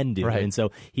than the men do. Right. And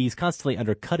so he's constantly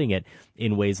undercutting it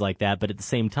in ways like that. But at the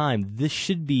same time, this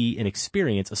should be an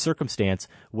experience, a circumstance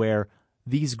where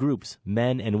these groups,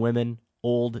 men and women,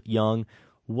 old, young,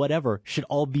 whatever, should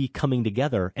all be coming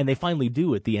together. And they finally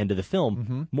do at the end of the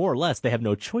film. More or less, they have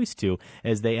no choice to,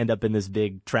 as they end up in this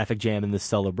big traffic jam in this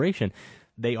celebration.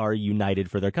 They are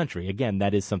united for their country. Again,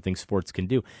 that is something sports can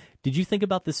do. Did you think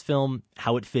about this film,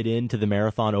 how it fit into the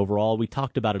marathon overall? We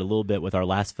talked about it a little bit with our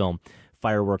last film,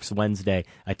 Fireworks Wednesday.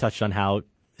 I touched on how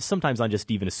sometimes on just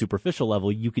even a superficial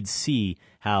level, you could see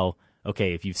how,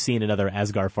 okay, if you've seen another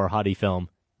Asghar Farhadi film,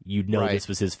 you'd know this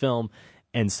was his film.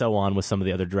 And so on with some of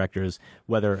the other directors,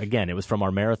 whether, again, it was from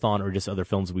our marathon or just other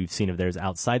films we've seen of theirs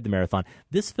outside the marathon.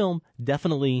 This film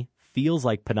definitely feels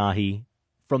like Panahi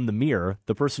from The Mirror,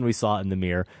 the person we saw in The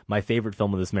Mirror, my favorite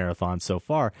film of this marathon so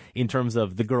far, in terms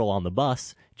of the girl on the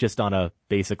bus, just on a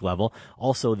basic level.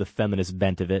 Also the feminist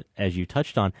bent of it, as you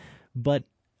touched on. But,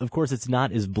 of course, it's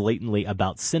not as blatantly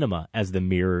about cinema as The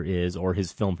Mirror is, or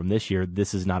his film from this year,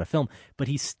 This Is Not a Film. But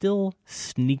he still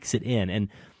sneaks it in. And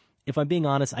if I'm being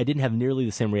honest, I didn't have nearly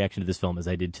the same reaction to this film as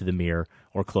I did to The Mirror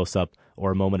or Close Up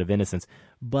or A Moment of Innocence.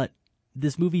 But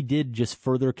this movie did just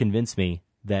further convince me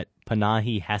that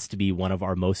Panahi has to be one of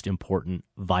our most important,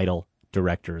 vital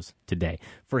directors today.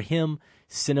 For him,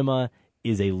 cinema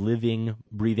is a living,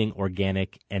 breathing,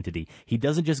 organic entity. He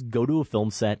doesn't just go to a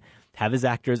film set, have his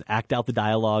actors act out the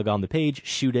dialogue on the page,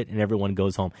 shoot it, and everyone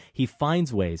goes home. He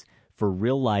finds ways for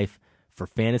real life, for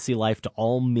fantasy life to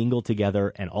all mingle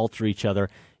together and alter each other.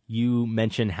 You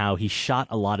mentioned how he shot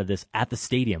a lot of this at the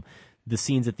stadium. The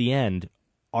scenes at the end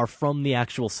are from the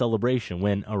actual celebration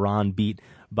when Iran beat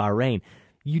Bahrain.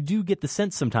 You do get the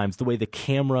sense sometimes, the way the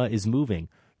camera is moving,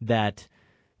 that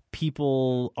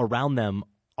people around them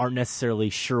aren't necessarily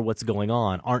sure what's going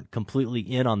on, aren't completely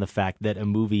in on the fact that a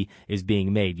movie is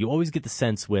being made. You always get the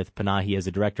sense with Panahi as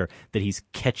a director that he's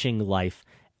catching life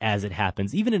as it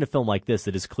happens, even in a film like this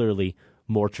that is clearly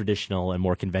more traditional and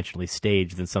more conventionally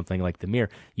staged than something like The Mirror.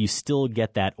 You still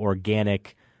get that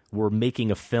organic, we're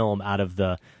making a film out of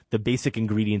the basic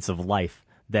ingredients of life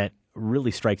that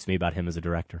really strikes me about him as a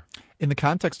director. In the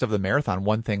context of the marathon,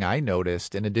 one thing I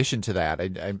noticed, in addition to that,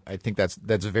 I think that's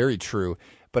very true,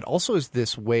 but also is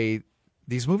this way,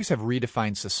 these movies have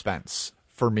redefined suspense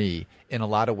for me in a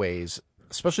lot of ways,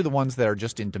 especially the ones that are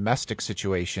just in domestic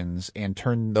situations, and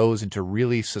turn those into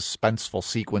really suspenseful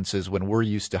sequences when we're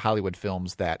used to Hollywood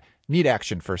films that need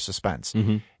action for suspense.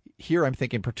 Here I'm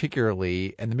thinking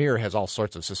particularly, and The Mirror has all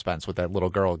sorts of suspense with that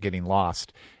little girl getting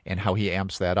lost and how he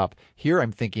amps that up. Here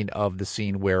I'm thinking of the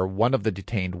scene where one of the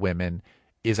detained women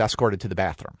is escorted to the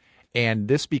bathroom. And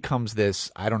this becomes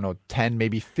this, 10,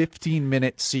 maybe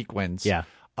 15-minute sequence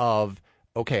of,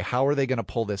 okay, how are they going to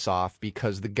pull this off?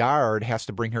 Because the guard has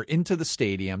to bring her into the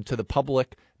stadium to the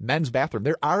public men's bathroom.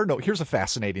 Here's a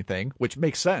fascinating thing, which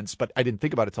makes sense, but I didn't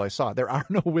think about it till I saw it. There are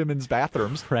no women's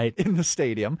bathrooms in the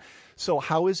stadium. So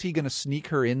how is he going to sneak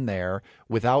her in there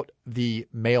without the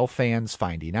male fans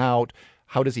finding out?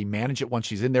 How does he manage it once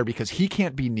she's in there? Because he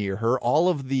can't be near her. All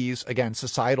of these, again,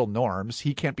 societal norms.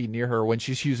 He can't be near her when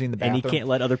she's using the bathroom. And he can't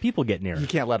let other people get near her. He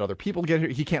can't let other people get her.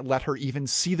 He can't let her even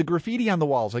see the graffiti on the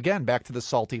walls. Again, back to the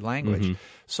salty language.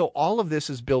 So all of this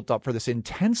is built up for this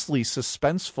intensely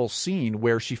suspenseful scene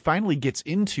where she finally gets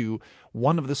into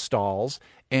one of the stalls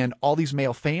and all these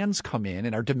male fans come in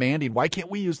and are demanding, why can't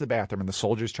we use the bathroom? And the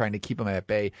soldiers trying to keep them at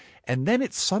bay. And then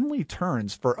it suddenly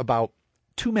turns for about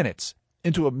 2 minutes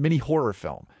into a mini horror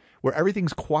film where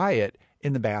everything's quiet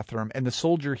in the bathroom and the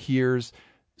soldier hears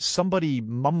somebody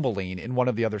mumbling in one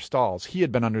of the other stalls. He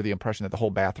had been under the impression that the whole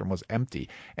bathroom was empty.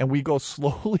 And we go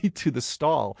slowly to the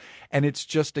stall, and it's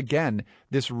just, again,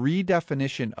 this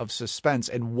redefinition of suspense.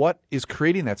 And what is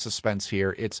creating that suspense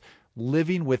here? It's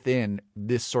living within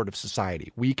this sort of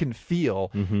society. We can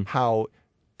feel how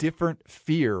different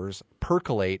fears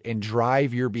percolate and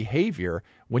drive your behavior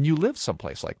when you live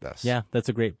someplace like this. Yeah, that's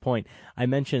a great point. I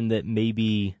mentioned that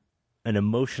maybe an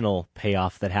emotional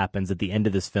payoff that happens at the end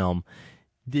of this film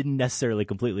didn't necessarily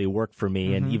completely work for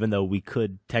me. And even though we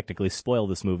could technically spoil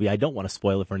this movie, I don't want to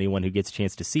spoil it for anyone who gets a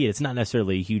chance to see it. It's not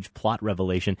necessarily a huge plot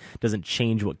revelation, doesn't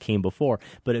change what came before,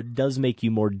 but it does make you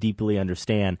more deeply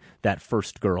understand that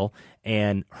first girl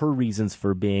and her reasons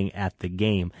for being at the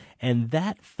game. And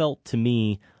that felt to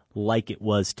me like it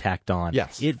was tacked on.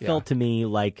 Yes. It felt to me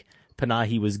like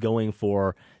Panahi was going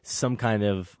for some kind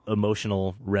of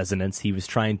emotional resonance. He was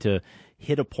trying to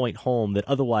hit a point home that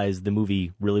otherwise the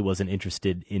movie really wasn't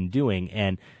interested in doing,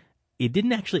 and it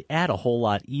didn't actually add a whole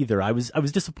lot either. I was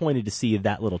disappointed to see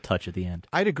that little touch at the end.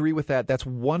 I'd agree with that. That's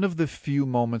one of the few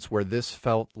moments where this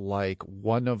felt like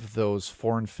one of those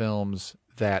foreign films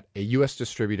that a U.S.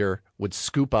 distributor would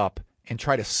scoop up and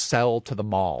try to sell to the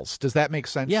malls. Does that make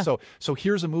sense? Yeah. So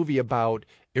here's a movie about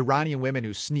Iranian women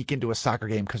who sneak into a soccer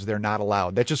game because they're not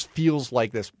allowed. That just feels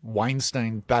like this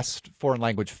Weinstein Best Foreign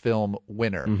Language Film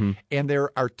winner. And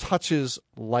there are touches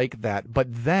like that. But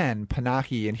then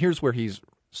Panahi, and here's where he's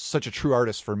such a true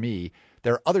artist for me,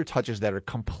 there are other touches that are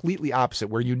completely opposite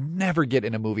where you never get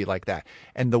in a movie like that.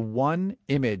 And the one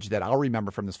image that I'll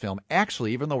remember from this film,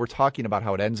 actually, even though we're talking about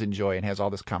how it ends in joy and has all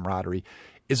this camaraderie,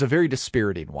 is a very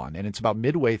dispiriting one. And it's about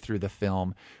midway through the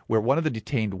film where one of the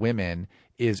detained women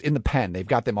is in the pen. They've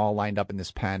got them all lined up in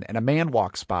this pen, and a man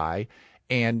walks by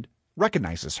and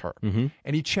recognizes her.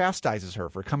 And he chastises her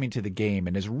for coming to the game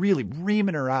and is really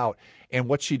reaming her out. And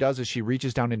what she does is she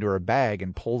reaches down into her bag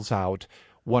and pulls out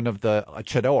one of the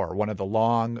chador, one of the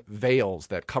long veils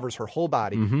that covers her whole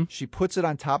body. She puts it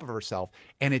on top of herself,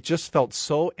 and it just felt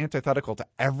so antithetical to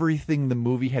everything the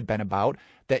movie had been about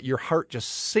that your heart just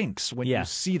sinks when you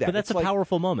see that. But that's a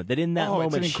powerful moment, that in that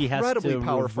moment she has to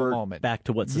revert back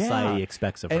to what society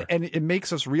expects of her. And it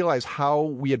makes us realize how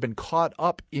we had been caught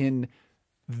up in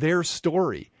their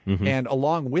story and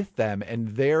along with them, and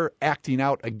they're acting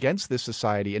out against this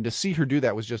society. And to see her do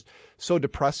that was just so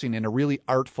depressing in a really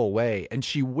artful way. And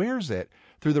she wears it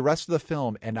through the rest of the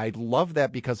film. And I love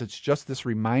that because it's just this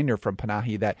reminder from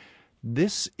Panahi that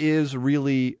this is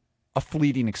really a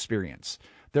fleeting experience.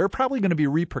 There are probably going to be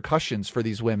repercussions for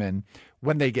these women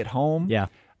when they get home. Yeah.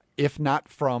 If not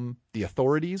from the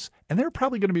authorities. And there are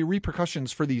probably going to be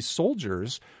repercussions for these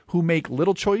soldiers who make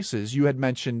little choices. You had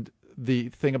mentioned the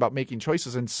thing about making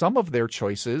choices, and some of their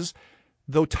choices,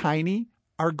 though tiny,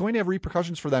 are going to have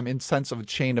repercussions for them in sense of a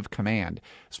chain of command,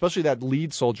 especially that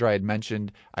lead soldier I had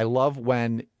mentioned. I love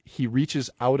when he reaches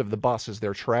out of the bus as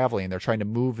they're traveling. They're trying to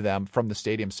move them from the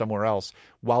stadium somewhere else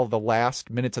while the last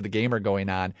minutes of the game are going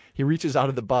on. He reaches out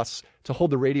of the bus to hold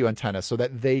the radio antenna so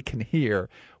that they can hear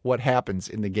what happens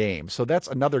in the game. So that's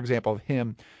another example of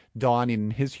him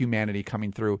dawning his humanity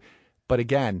coming through. But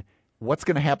again, what's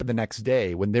going to happen the next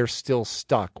day when they're still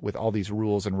stuck with all these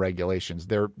rules and regulations?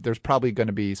 There's probably going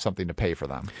to be something to pay for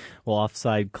them. Well,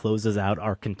 Offside closes out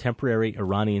our contemporary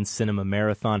Iranian cinema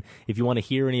marathon. If you want to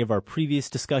hear any of our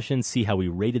previous discussions, see how we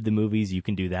rated the movies, you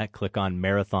can do that. Click on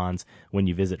Marathons when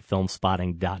you visit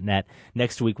filmspotting.net.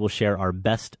 Next week, we'll share our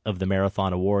Best of the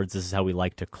Marathon awards. This is how we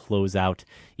like to close out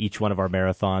each one of our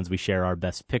marathons. We share our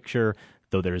Best Picture,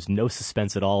 though there's no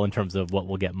suspense at all in terms of what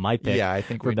will get my pick. Yeah, I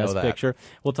think for we know Best that. Picture.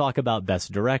 We'll talk about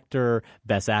Best Director,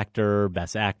 Best Actor,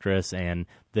 Best Actress, and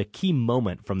the key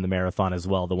moment from the marathon as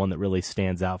well, the one that really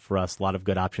stands out for us. A lot of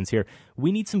good options here.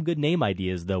 We need some good name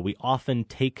ideas, though. We often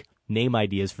take name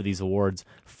ideas for these awards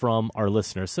from our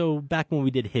listeners. So back when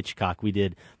we did Hitchcock, we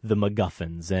did the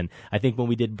MacGuffins, and I think when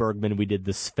we did Bergman, we did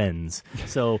the Svens.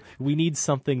 So we need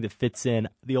something that fits in.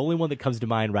 The only one that comes to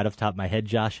mind right off the top of my head,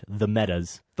 Josh, the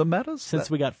Metas. The Metas? Since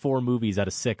we got 4 movies out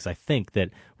of 6, I think that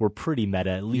were pretty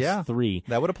meta, at least 3.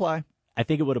 That would apply. I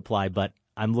think it would apply, but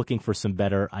I'm looking for some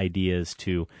better ideas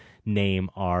to name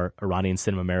our Iranian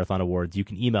Cinema Marathon Awards. You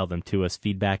can email them to us,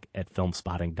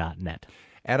 feedback@filmspotting.net.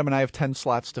 Adam and I have 10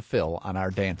 slots to fill on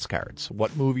our dance cards.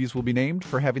 What movies will be named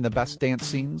for having the best dance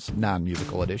scenes,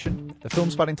 non-musical edition? The Film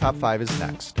Spotting Top 5 is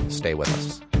next. Stay with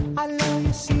us. I love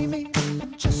you, see me,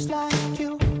 just like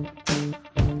you.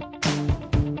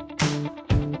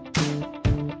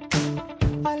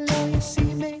 I love you,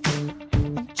 see me,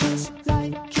 I'm just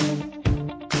like you.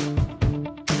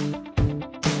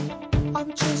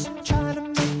 I'm just trying to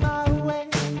make my way.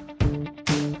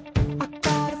 I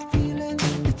got a feeling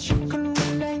that you can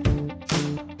relate.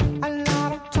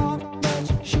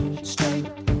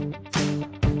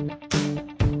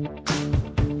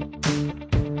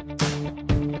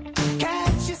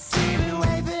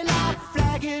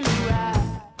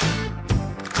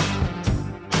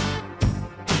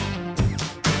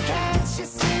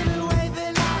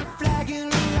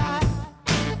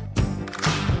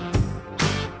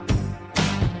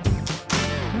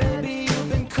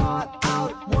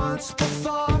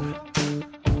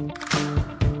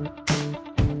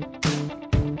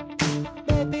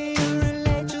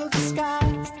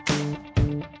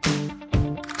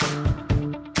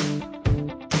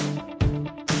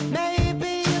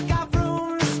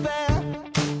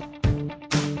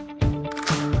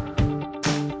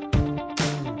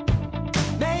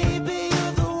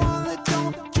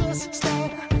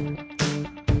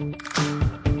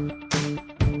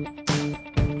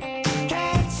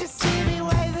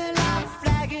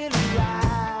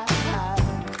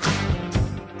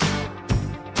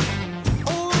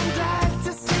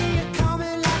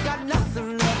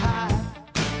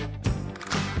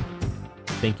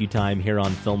 Thank you time here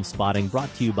on Film Spotting,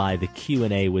 brought to you by the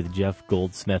Q&A with Jeff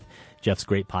Goldsmith. Jeff's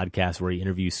great podcast where he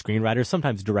interviews screenwriters,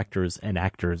 sometimes directors and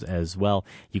actors as well.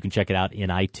 You can check it out in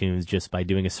iTunes just by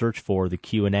doing a search for the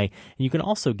Q&A. And you can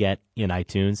also get in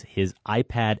iTunes his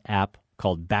iPad app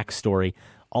called Backstory,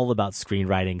 all about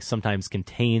screenwriting, sometimes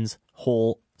contains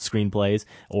whole screenplays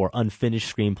or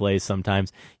unfinished screenplays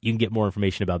sometimes. You can get more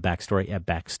information about Backstory at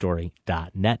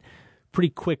backstory.net. Pretty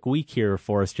quick week here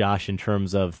for us, Josh, in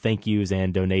terms of thank yous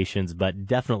and donations, but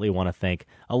definitely want to thank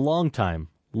a longtime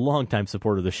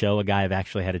supporter of the show, a guy I've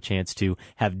actually had a chance to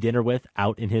have dinner with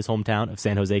out in his hometown of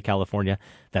San Jose, California.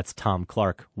 That's Tom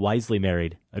Clark, wisely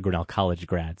married, a Grinnell College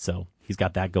grad, so he's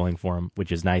got that going for him,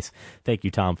 which is nice. Thank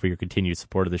you, Tom, for your continued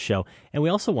support of the show. And we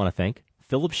also want to thank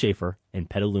Philip Schaefer in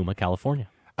Petaluma, California.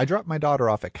 I dropped my daughter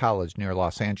off at college near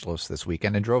Los Angeles this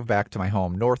weekend and drove back to my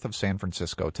home north of San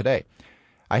Francisco today.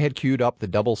 I had queued up the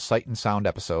double Sight and Sound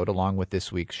episode along with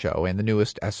this week's show and the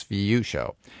newest SVU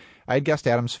show. I had guessed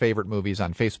Adam's favorite movies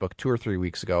on Facebook 2 or 3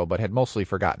 weeks ago, but had mostly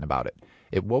forgotten about it.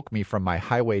 It woke me from my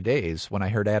highway days when I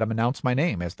heard Adam announce my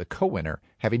name as the co-winner,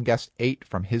 having guessed 8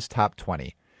 from his top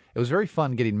 20. It was very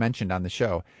fun getting mentioned on the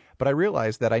show, but I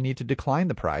realized that I need to decline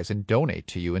the prize and donate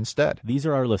to you instead. These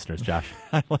are our listeners, Josh.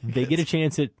 They get a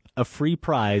chance at a free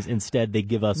prize. Instead, they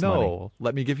give us money. No,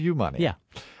 let me give you money. Yeah.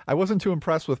 I wasn't too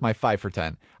impressed with my 5 for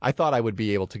 10. I thought I would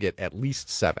be able to get at least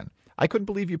 7. I couldn't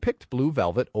believe you picked Blue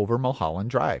Velvet over Mulholland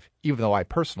Drive, even though I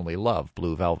personally love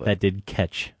Blue Velvet. That did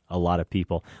catch a lot of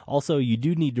people. Also, you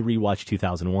do need to rewatch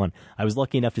 2001. I was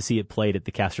lucky enough to see it played at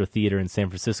the Castro Theater in San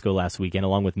Francisco last weekend,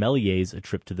 along with Mélier's A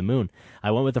Trip to the Moon.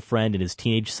 I went with a friend and his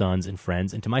teenage sons and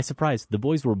friends, and to my surprise, the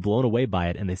boys were blown away by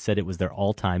it, and they said it was their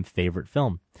all-time favorite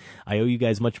film. I owe you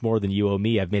guys much more than you owe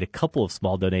me. I've made a couple of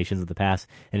small donations in the past,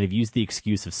 and have used the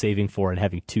excuse of saving for and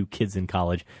having 2 kids in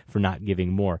college for not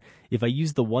giving more. If I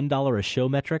use the $1 a show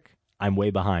metric, I'm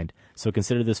way behind, so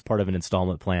consider this part of an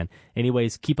installment plan.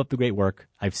 Anyways, keep up the great work.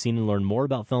 I've seen and learned more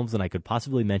about films than I could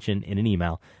possibly mention in an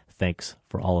email. Thanks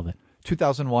for all of it.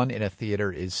 2001 in a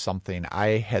theater is something.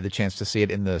 I had the chance to see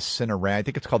it in the Cinerama. I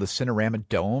think it's called the Cinerama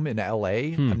Dome in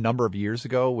L.A. a number of years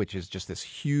ago, which is just this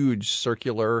huge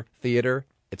circular theater.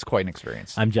 It's quite an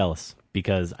experience. I'm jealous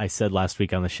because I said last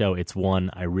week on the show, it's one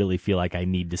I really feel like I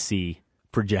need to see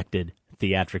projected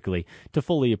theatrically to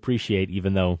fully appreciate,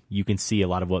 even though you can see a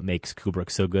lot of what makes Kubrick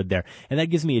so good there. And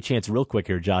that gives me a chance real quick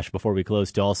here, Josh, before we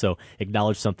close, to also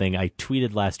acknowledge something I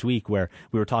tweeted last week where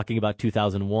we were talking about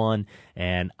 2001,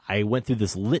 and I went through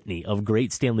this litany of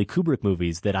great Stanley Kubrick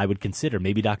movies that I would consider.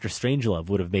 Maybe Dr. Strangelove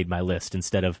would have made my list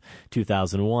instead of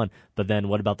 2001. But then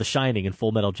what about The Shining and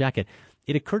Full Metal Jacket?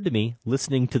 It occurred to me,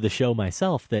 listening to the show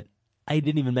myself, that I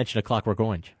didn't even mention A Clockwork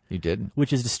Orange. You didn't.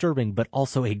 Which is disturbing, but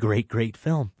also a great, great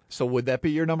film. So would that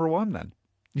be your number one then?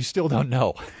 You still don't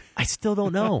know. I still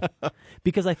don't know.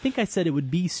 Because I think I said it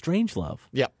would be Strangelove.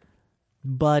 Yep.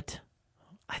 But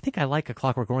I think I like A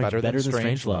Clockwork Orange better than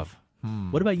Strangelove.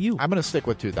 What about you? I'm going to stick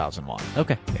with 2001.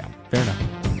 Okay. Yeah. Fair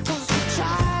enough.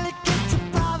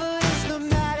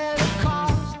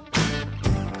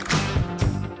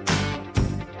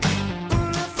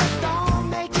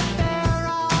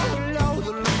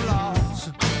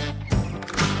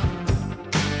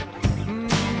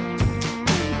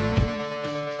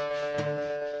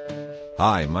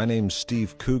 Hi, my name's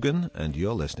Steve Coogan, and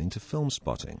you're listening to Film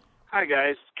Spotting. Hi,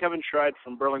 guys. Kevin Schride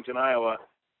from Burlington, Iowa.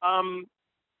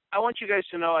 I want you guys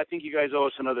to know I think you guys owe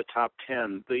us another top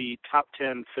 10, the top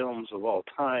 10 films of all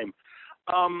time.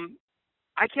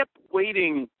 I kept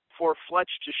waiting for Fletch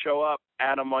to show up,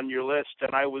 Adam, on your list,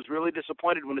 and I was really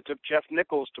disappointed when it took Jeff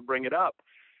Nichols to bring it up.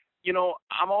 You know,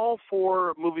 I'm all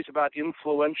for movies about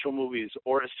influential movies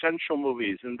or essential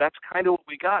movies, and that's kind of what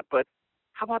we got, but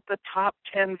how about the top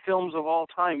 10 films of all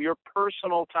time, your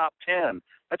personal top 10?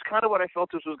 That's kind of what I felt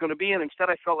this was going to be, and instead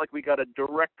I felt like we got a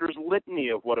director's litany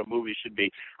of what a movie should be.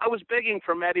 I was begging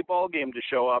for Matty Ballgame to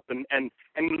show up and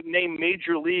name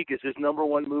Major League as his number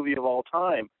one movie of all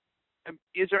time.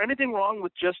 Is there anything wrong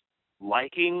with just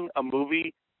liking a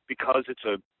movie because it's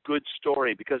a good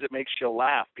story, because it makes you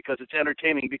laugh, because it's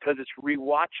entertaining, because it's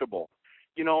rewatchable.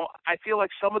 You know, I feel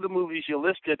like some of the movies you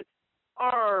listed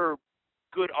are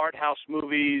good art house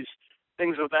movies,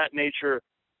 things of that nature.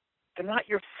 They're not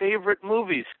your favorite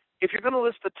movies. If you're going to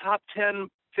list the top 10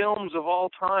 films of all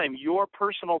time, your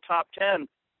personal top 10,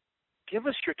 give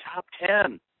us your top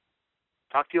 10.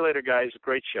 Talk to you later, guys.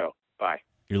 Great show. Bye.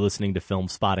 You're listening to Film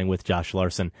Spotting with Josh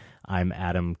Larson. I'm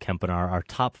Adam Kempenar. Our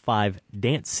top 5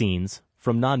 dance scenes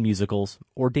from non-musicals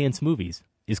or dance movies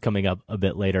is coming up a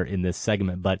bit later in this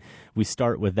segment, but we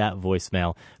start with that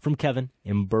voicemail from Kevin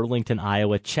in Burlington,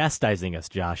 Iowa, chastising us,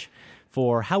 Josh,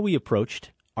 for how we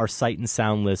approached our sight and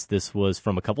sound list. This was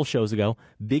from a couple shows ago,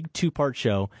 big 2-part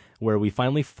show where we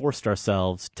finally forced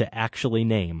ourselves to actually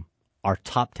name our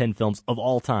top 10 films of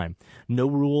all time. No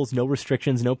rules, no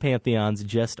restrictions, no pantheons,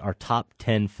 just our top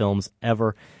 10 films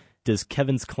ever. Does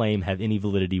Kevin's claim have any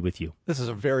validity with you? This is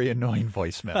a very annoying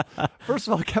voicemail. First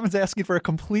of all, Kevin's asking for a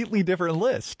completely different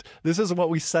list. This isn't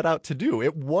what we set out to do.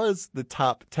 It was the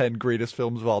top 10 greatest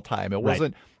films of all time. It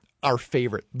wasn't our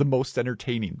favorite, the most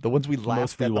entertaining, the ones we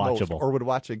laughed at the most or would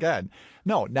watch again.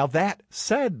 No. Now, that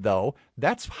said, though,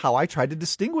 that's how I tried to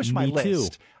distinguish my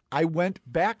list. Too. I went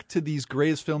back to these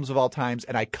greatest films of all times,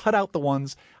 and I cut out the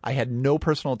ones I had no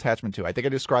personal attachment to. I think I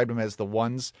described them as the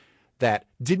ones that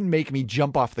didn't make me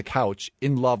jump off the couch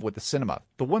in love with the cinema.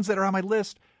 The ones that are on my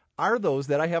list are those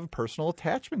that I have a personal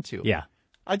attachment to. Yeah.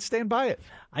 I'd stand by it.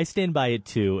 I stand by it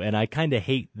too, and I kind of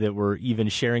hate that we're even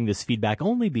sharing this feedback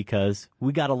only because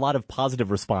we got a lot of positive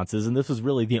responses, and this was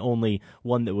really the only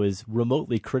one that was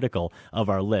remotely critical of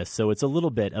our list. So it's a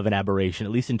little bit of an aberration,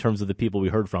 at least in terms of the people we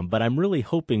heard from. But I'm really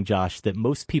hoping, Josh, that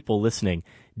most people listening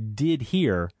did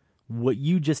hear what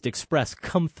you just expressed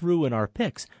come through in our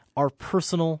picks, our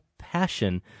personal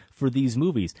passion for these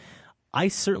movies. I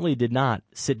certainly did not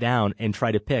sit down and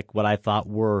try to pick what I thought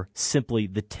were simply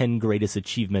the 10 greatest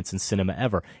achievements in cinema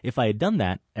ever. If I had done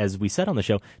that, as we said on the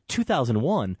show,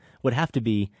 2001 would have to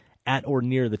be at or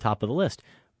near the top of the list.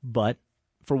 But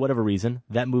for whatever reason,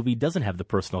 that movie doesn't have the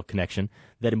personal connection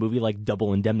that a movie like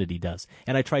Double Indemnity does.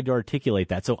 And I tried to articulate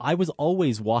that. So I was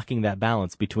always walking that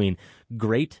balance between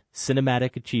great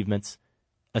cinematic achievements,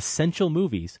 essential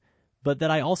movies, but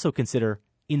that I also consider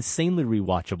insanely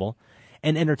rewatchable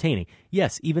and entertaining.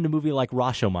 Yes, even a movie like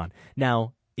Rashomon.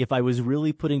 Now, if I was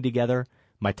really putting together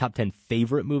my top 10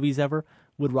 favorite movies ever,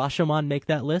 would Rashomon make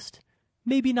that list?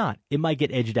 Maybe not. It might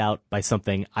get edged out by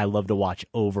something I love to watch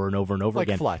over and over and over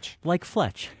again. Like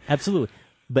Fletch. Absolutely.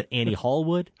 But Annie Hall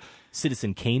would,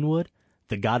 Citizen Kane would,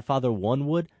 The Godfather 1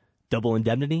 would, Double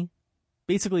Indemnity.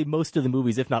 Basically, most of the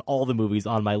movies, if not all the movies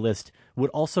on my list, would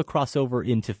also cross over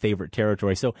into favorite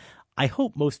territory. So I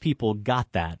hope most people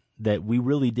got that we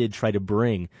really did try to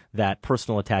bring that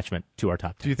personal attachment to our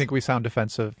top 10. Do you think we sound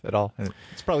defensive at all?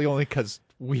 It's probably only because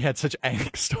we had such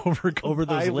angst over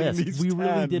those lists. We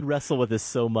really did wrestle with this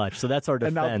so much. So that's our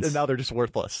defense. And now they're just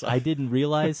worthless. I didn't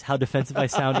realize how defensive I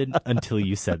sounded until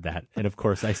you said that. And of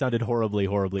course, I sounded horribly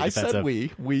defensive. I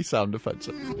said we sound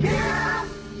defensive.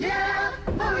 Yeah,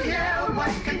 oh yeah, what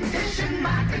condition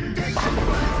my condition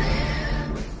was in.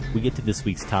 We get to this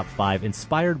week's top 5,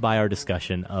 inspired by our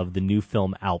discussion of the new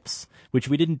film Alps, which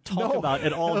we didn't talk about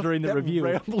at all during the review.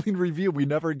 Rambling review, we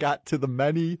never got to the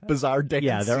many bizarre dance scenes.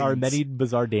 Yeah, there are many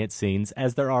bizarre dance scenes,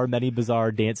 as there are many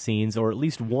bizarre dance scenes, or at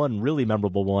least one really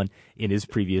memorable one in his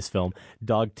previous film,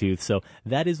 Dogtooth. So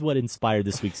that is what inspired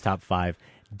this week's top 5,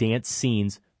 dance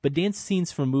scenes, but dance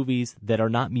scenes from movies that are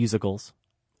not musicals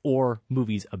or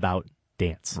movies about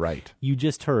dance. Right. You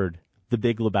just heard The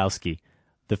Big Lebowski,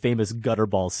 the famous gutter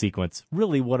ball sequence,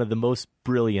 really one of the most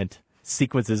brilliant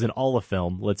sequences in all of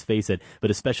film, let's face it, but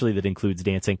especially that includes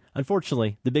dancing.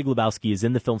 Unfortunately, The Big Lebowski is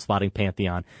in the Film Spotting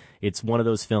Pantheon. It's one of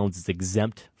those films that's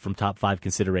exempt from top 5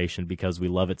 consideration because we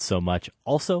love it so much.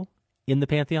 Also, in the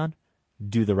Pantheon,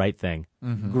 Do the Right Thing.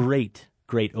 Mm-hmm.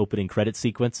 Great opening credit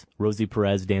sequence. Rosie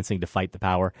Perez dancing to Fight the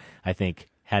Power, I think,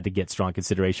 had to get strong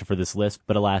consideration for this list,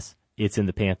 but alas, it's in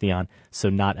the Pantheon, so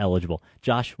not eligible.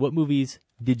 Josh, what movies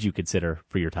did you consider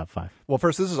for your top 5? Well,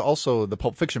 first, this is also the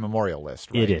Pulp Fiction Memorial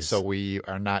list, right? It is. So we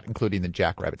are not including the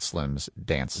Jackrabbit Slims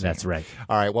dance scene. That's right.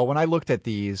 All right. Well, when I looked at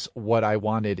these, what I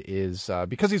wanted is,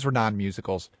 because these were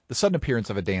non-musicals, the sudden appearance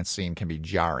of a dance scene can be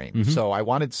jarring. Mm-hmm. So I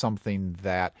wanted something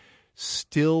that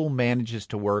still manages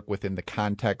to work within the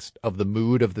context of the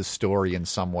mood of the story in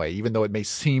some way. Even though it may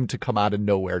seem to come out of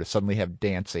nowhere to suddenly have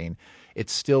dancing, it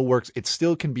still works. It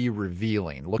still can be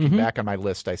revealing. Looking back on my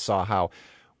list, I saw how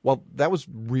Well, that was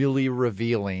really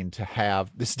revealing to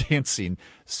have this dancing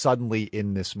suddenly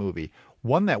in this movie.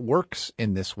 One that works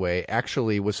in this way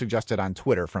actually was suggested on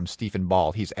Twitter from Stephen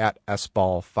Ball. He's at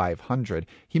sball500.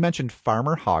 He mentioned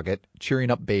Farmer Hoggett cheering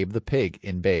up Babe the pig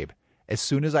in Babe. As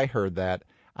soon as I heard that,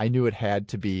 I knew it had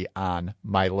to be on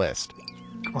my list.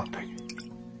 Come on, piggy.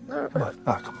 Come on.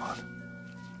 Ah, come on.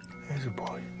 There's a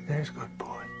boy. There's a good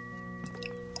boy.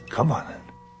 Come on, then.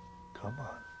 Come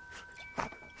on.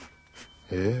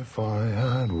 If I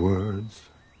had words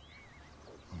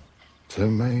to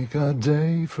make a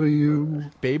day for you.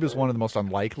 Babe is one of the most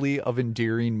unlikely of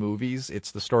endearing movies.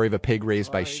 It's the story of a pig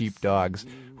raised by sheepdogs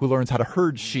who learns how to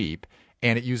herd sheep,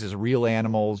 and it uses real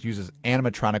animals, uses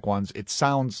animatronic ones. It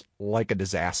sounds like a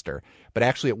disaster, but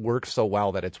actually it works so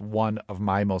well that it's one of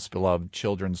my most beloved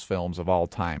children's films of all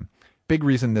time. Big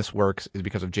reason this works is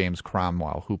because of James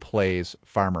Cromwell, who plays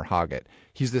Farmer Hoggett.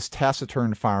 He's this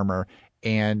taciturn farmer,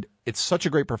 and it's such a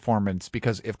great performance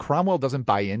because if Cromwell doesn't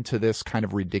buy into this kind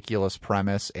of ridiculous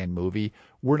premise and movie,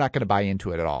 we're not going to buy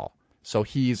into it at all. So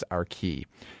he's our key.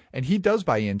 And he does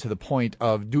buy into the point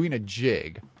of doing a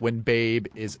jig when Babe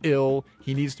is ill,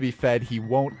 he needs to be fed, he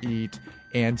won't eat,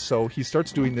 and so he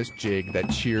starts doing this jig that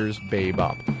cheers Babe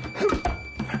up.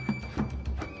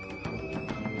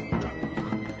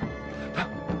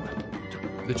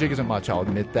 The jig isn't much, I'll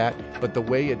admit that, but the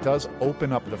way it does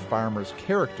open up the farmer's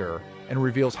character and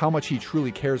reveals how much he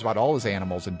truly cares about all his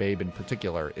animals, and Babe in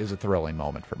particular, is a thrilling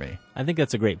moment for me. I think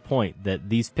that's a great point, that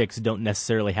these picks don't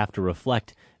necessarily have to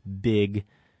reflect big,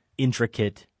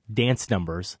 intricate dance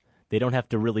numbers. They don't have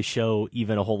to really show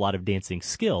even a whole lot of dancing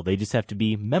skill. They just have to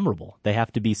be memorable. They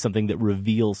have to be something that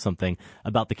reveals something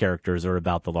about the characters or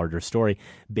about the larger story.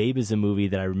 Babe is a movie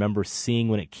that I remember seeing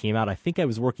when it came out. I think I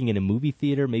was working in a movie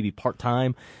theater, maybe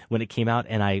part-time when it came out,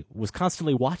 and I was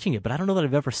constantly watching it, but I don't know that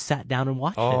I've ever sat down and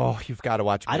watched it. Oh, you've got to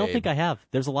watch Babe. I don't think I have.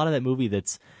 There's a lot of that movie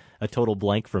that's a total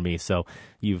blank for me, so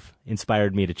you've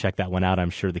inspired me to check that one out. I'm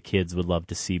sure the kids would love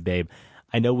to see Babe.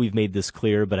 I know we've made this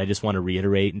clear, but I just want to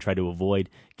reiterate and try to avoid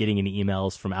getting any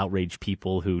emails from outraged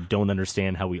people who don't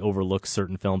understand how we overlook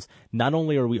certain films. Not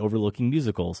only are we overlooking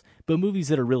musicals, but movies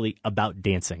that are really about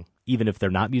dancing. Even if they're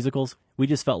not musicals, we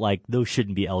just felt like those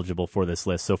shouldn't be eligible for this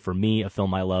list. So for me, a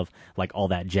film I love, like All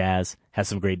That Jazz, has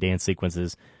some great dance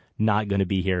sequences, not going to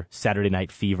be here. Saturday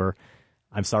Night Fever.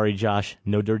 I'm sorry, Josh,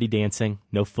 no Dirty Dancing,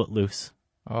 no Footloose.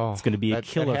 Oh, it's going to be a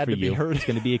killer for you. It's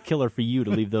going to be a killer for you to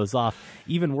leave those off.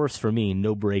 Even worse for me,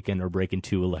 no Breakin' or Breakin'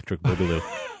 2 Electric Boogaloo.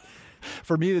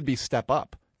 For me, it'd be Step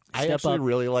Up. I actually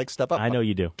really like Step Up. I know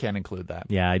you do. Can't include that.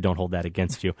 Yeah, I don't hold that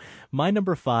against you. My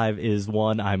number 5 is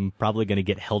one I'm probably going to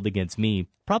get held against me,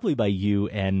 probably by you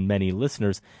and many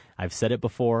listeners. I've said it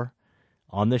before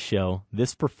on the show.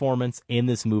 This performance and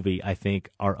this movie, I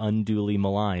think, are unduly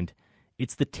maligned.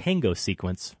 It's the tango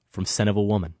sequence from Scent of a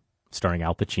Woman, starring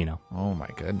Al Pacino. Oh, my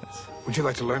goodness. Would you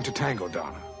like to learn to tango,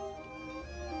 Donna?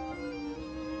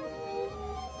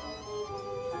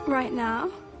 Right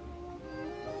now?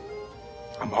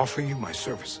 I'm offering you my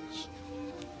services,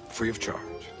 free of charge.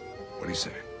 What do you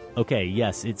say? Okay,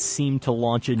 yes, it seemed to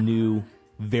launch a new,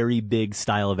 very big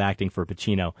style of acting for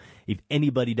Pacino. If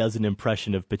anybody does an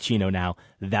impression of Pacino now,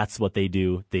 that's what they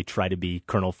do. They try to be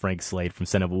Colonel Frank Slade from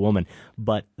Scent of a Woman.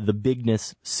 But the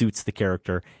bigness suits the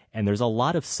character, and there's a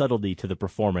lot of subtlety to the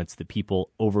performance that people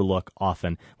overlook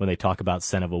often when they talk about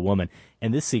Scent of a Woman.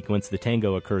 And this sequence, the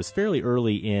tango, occurs fairly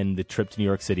early in the trip to New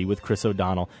York City with Chris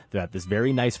O'Donnell. They're at this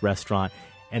very nice restaurant,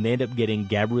 and they end up getting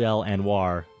Gabrielle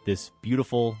Anwar, this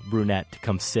beautiful brunette, to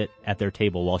come sit at their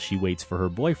table while she waits for her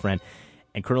boyfriend.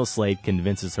 And Colonel Slade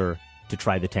convinces her to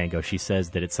try the tango. She says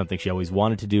that it's something she always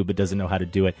wanted to do but doesn't know how to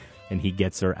do it, and he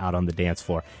gets her out on the dance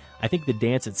floor. I think the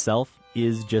dance itself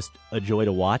is just a joy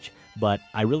to watch, but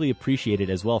I really appreciate it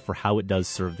as well for how it does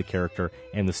serve the character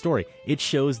and the story. It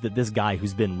shows that this guy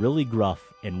who's been really gruff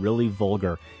and really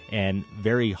vulgar and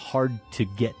very hard to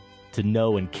get to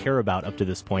know and care about up to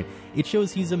this point, it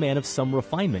shows he's a man of some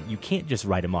refinement. You can't just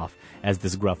write him off as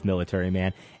this gruff military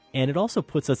man. And it also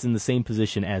puts us in the same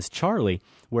position as Charlie,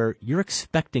 where you're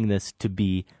expecting this to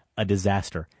be a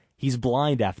disaster. He's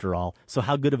blind, after all, so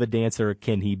how good of a dancer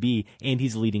can he be? And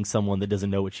he's leading someone that doesn't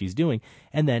know what she's doing.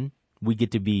 And then we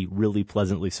get to be really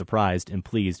pleasantly surprised and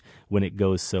pleased when it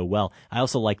goes so well. I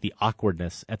also like the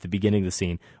awkwardness at the beginning of the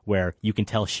scene, where you can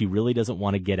tell she really doesn't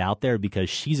want to get out there because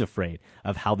she's afraid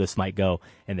of how this might go,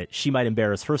 and that she might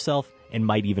embarrass herself and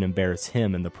might even embarrass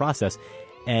him in the process.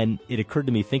 And it occurred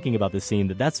to me thinking about this scene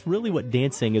that that's really what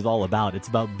dancing is all about. It's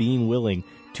about being willing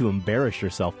to embarrass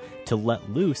yourself, to let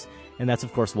loose. And that's,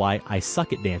 of course, why I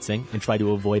suck at dancing and try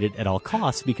to avoid it at all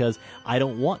costs, because I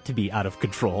don't want to be out of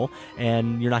control.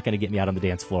 And you're not going to get me out on the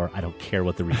dance floor. I don't care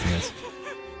what the reason is.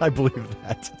 I believe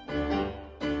that.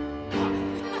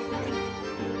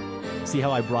 See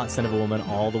how I brought Son of a Woman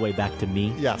all the way back to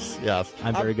me? Yes.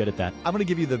 I'm very good at that. I'm going to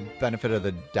give you the benefit of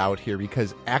the doubt here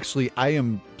because actually I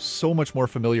am so much more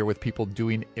familiar with people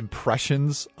doing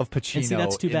impressions of Pacino. And see,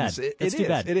 that's too bad. It's too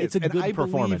bad. It's a good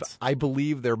performance. I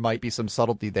believe there might be some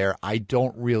subtlety there. I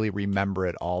don't really remember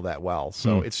it all that well.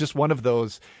 So it's just one of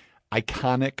those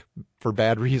iconic, for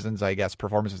bad reasons, I guess,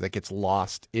 performances that gets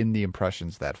lost in the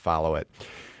impressions that follow it.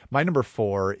 My number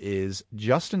 4 is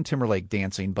Justin Timberlake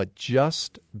dancing, but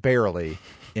just barely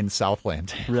in Southland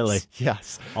Tales. Really?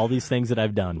 Yes. All these things that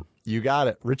I've done. You got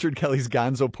it. Richard Kelly's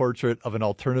Gonzo portrait of an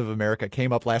alternative America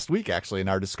came up last week, actually, in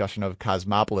our discussion of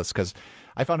Cosmopolis, because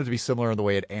I found it to be similar in the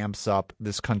way it amps up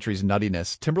this country's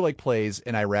nuttiness. Timberlake plays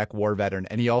an Iraq war veteran,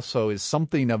 and he also is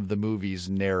something of the movie's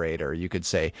narrator, you could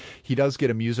say. He does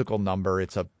get a musical number.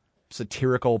 It's a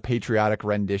satirical, patriotic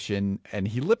rendition, and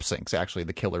he lip syncs actually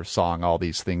the Killer's song, all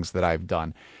these things that I've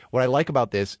done. What I like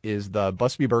about this is the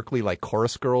Busby Berkeley like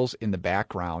chorus girls in the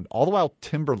background, all the while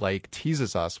Timberlake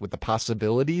teases us with the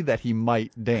possibility that he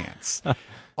might dance.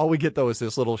 All we get, though, is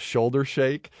this little shoulder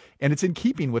shake, and it's in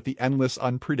keeping with the endless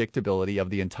unpredictability of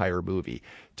the entire movie.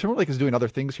 Timberlake is doing other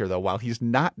things here, though, while he's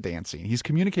not dancing. He's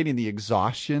communicating the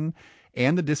exhaustion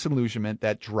and the disillusionment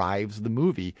that drives the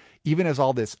movie, even as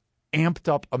all this amped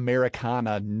up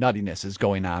Americana nuttiness is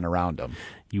going on around him.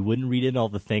 You wouldn't read in all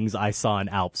the things I saw in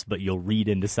Alps, but you'll read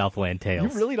into Southland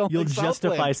Tales. You really don't You'll think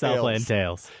justify Southland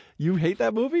Tales. You hate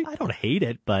that movie? I don't hate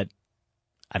it, but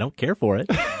I don't care for it.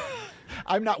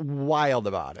 I'm not wild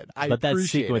about it. But that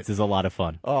sequence is a lot of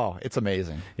fun. Oh, it's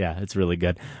amazing. Yeah, it's really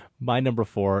good. My number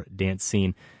 4 dance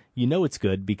scene. You know it's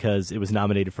good because it was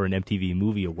nominated for an MTV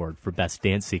Movie Award for Best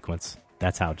Dance Sequence.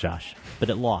 That's how, Josh. But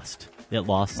it lost. It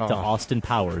lost to Austin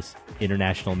Powers,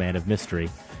 International Man of Mystery.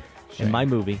 Shame. And my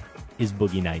movie is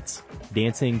Boogie Nights,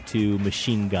 dancing to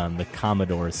Machine Gun, the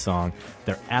Commodore's song.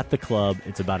 They're at the club.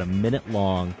 It's about a minute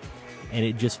long, and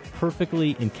it just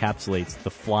perfectly encapsulates the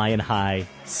flying high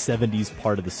 70s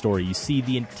part of the story. You see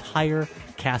the entire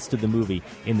cast of the movie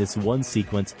in this one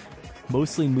sequence,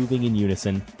 mostly moving in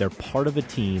unison. They're part of a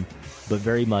team, but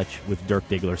very much with Dirk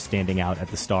Diggler standing out at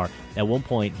the star. At one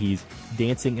point, he's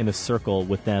dancing in a circle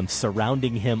with them,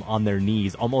 surrounding him on their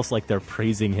knees, almost like they're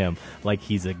praising him like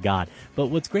he's a god. But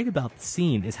what's great about the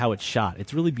scene is how it's shot.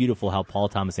 It's really beautiful how Paul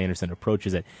Thomas Anderson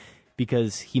approaches it,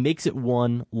 because he makes it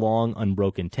one long,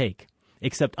 unbroken take.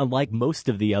 Except unlike most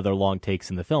of the other long takes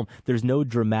in the film, there's no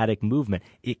dramatic movement.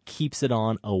 It keeps it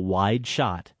on a wide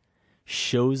shot,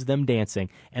 shows them dancing,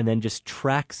 and then just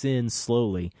tracks in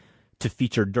slowly to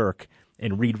feature Dirk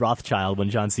and Reed Rothschild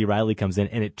when John C. Reilly comes in,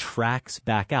 and it tracks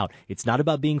back out. It's not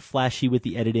about being flashy with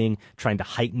the editing, trying to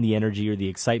heighten the energy or the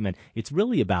excitement. It's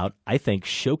really about, I think,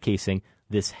 showcasing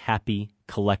this happy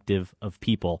collective of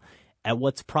people at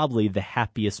what's probably the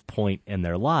happiest point in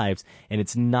their lives, and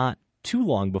it's not too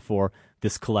long before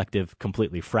this collective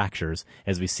completely fractures,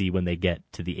 as we see when they get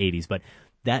to the 80s. But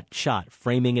that shot,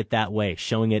 framing it that way,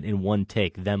 showing it in one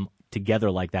take, them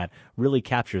together like that, really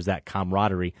captures that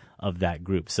camaraderie of that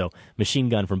group. So Machine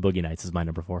Gun from Boogie Nights is my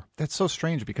number 4. That's so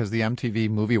strange because the MTV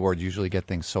Movie Awards usually get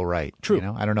things so right. True. You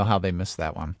know? I don't know how they missed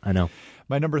that one. I know.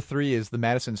 My number 3 is the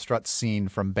Madison Strutt scene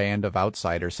from Band of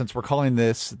Outsiders. Since we're calling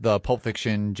this the Pulp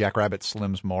Fiction Jackrabbit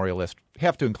Slim's Memorialist, we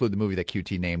have to include the movie that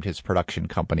QT named his production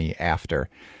company after.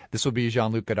 This would be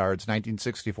Jean-Luc Godard's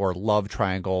 1964 love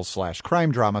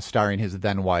triangle/crime drama starring his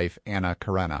then-wife, Anna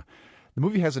Karenina. The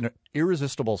movie has an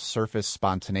irresistible surface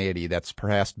spontaneity that's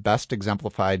perhaps best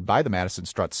exemplified by the Madison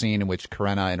Strutt scene in which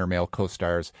Karenina and her male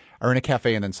co-stars are in a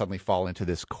cafe and then suddenly fall into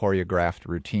this choreographed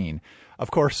routine.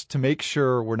 Of course, to make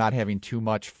sure we're not having too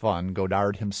much fun,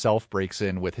 Godard himself breaks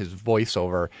in with his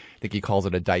voiceover. I think he calls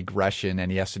it a digression,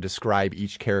 and he has to describe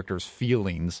each character's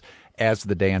feelings as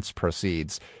the dance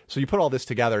proceeds. So you put all this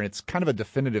together, and it's kind of a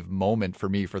definitive moment for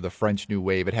me for the French New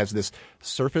Wave. It has this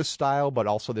surface style, but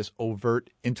also this overt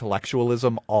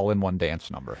intellectualism all in one dance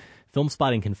number. Film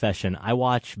spotting confession. I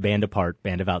watched Band Apart,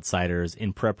 Band of Outsiders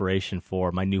in preparation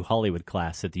for my new Hollywood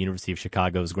class at the University of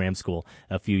Chicago's Graham School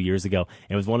a few years ago.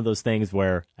 And it was one of those things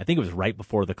where I think it was right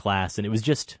before the class, and it was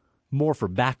just more for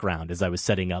background as I was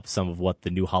setting up some of what the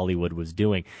new Hollywood was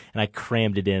doing. And I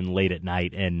crammed it in late at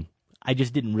night, and I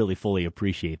just didn't really fully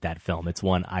appreciate that film. It's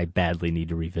one I badly need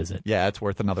to revisit. Yeah, it's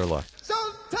worth another look.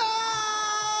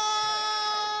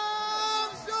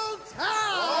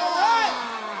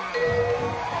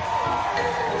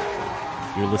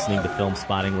 You're listening to Film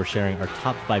Spotting. We're sharing our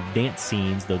top 5 dance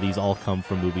scenes, though these all come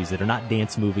from movies that are not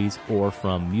dance movies or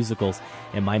from musicals.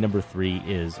 And my number 3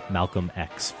 is Malcolm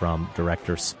X from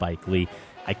director Spike Lee.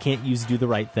 I can't use Do the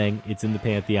Right Thing. It's in the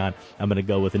Pantheon. I'm going to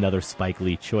go with another Spike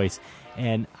Lee choice.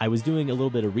 And I was doing a little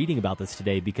bit of reading about this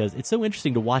today because it's so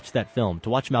interesting to watch that film, to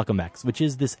watch Malcolm X, which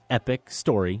is this epic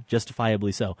story,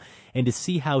 justifiably so, and to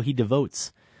see how he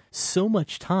devotes so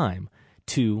much time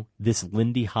to this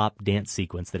Lindy Hop dance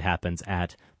sequence that happens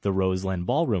at the Roseland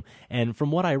Ballroom. And from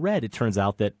what I read, it turns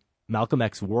out that Malcolm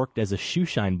X worked as a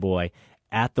shoeshine boy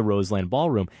at the Roseland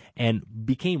Ballroom and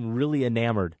became really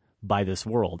enamored by this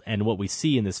world. And what we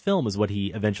see in this film is what he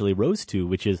eventually rose to,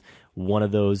 which is one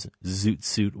of those zoot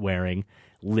suit wearing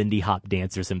Lindy Hop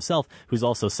dancers himself, who's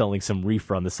also selling some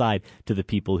reefer on the side to the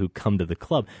people who come to the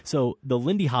club. So the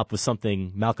Lindy Hop was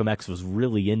something Malcolm X was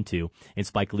really into, and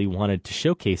Spike Lee wanted to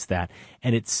showcase that.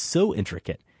 And it's so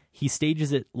intricate. He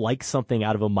stages it like something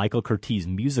out of a Michael Curtiz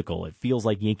musical. It feels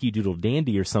like Yankee Doodle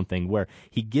Dandy or something, where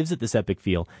he gives it this epic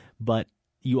feel, but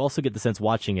you also get the sense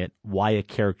watching it why a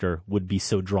character would be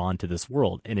so drawn to this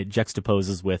world. And it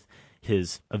juxtaposes with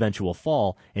his eventual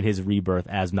fall and his rebirth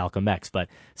as Malcolm X. But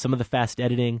some of the fast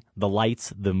editing, the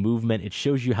lights, the movement, it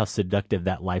shows you how seductive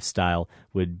that lifestyle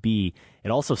would be. It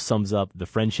also sums up the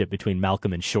friendship between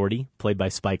Malcolm and Shorty, played by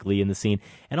Spike Lee in the scene,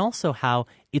 and also how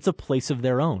it's a place of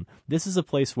their own. This is a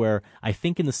place where I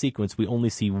think in the sequence we only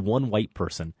see one white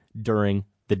person during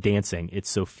the dancing. It's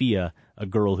Sophia, a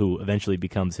girl who eventually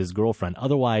becomes his girlfriend.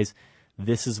 Otherwise,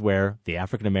 this is where the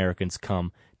African Americans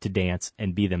come to dance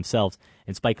and be themselves.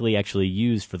 And Spike Lee actually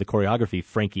used for the choreography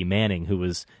Frankie Manning, who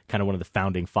was kind of one of the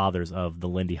founding fathers of the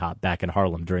Lindy Hop back in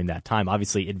Harlem during that time.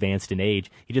 Obviously advanced in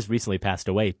age. He just recently passed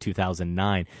away,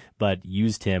 2009, but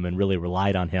used him and really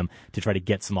relied on him to try to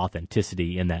get some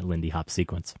authenticity in that Lindy Hop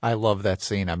sequence. I love that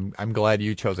scene. I'm glad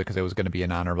you chose it because it was going to be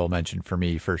an honorable mention for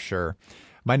me for sure.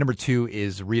 My number 2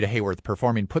 is Rita Hayworth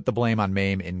performing Put the Blame on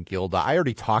Mame in Gilda. I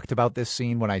already talked about this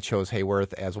scene when I chose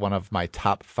Hayworth as one of my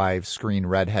top 5 screen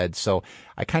redheads, so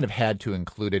I kind of had to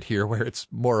include it here where it's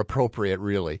more appropriate,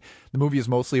 really. The movie is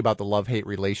mostly about the love-hate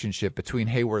relationship between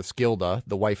Hayworth's Gilda,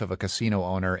 the wife of a casino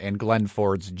owner, and Glenn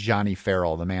Ford's Johnny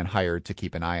Farrell, the man hired to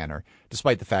keep an eye on her,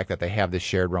 despite the fact that they have this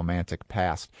shared romantic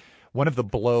past. One of the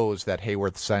blows that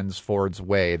Hayworth sends Ford's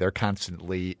way, they're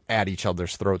constantly at each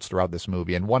other's throats throughout this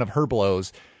movie, and one of her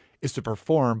blows is to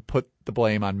perform Put the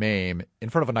Blame on Mame in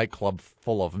front of a nightclub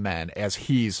full of men as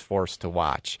he's forced to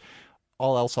watch.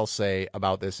 All else I'll say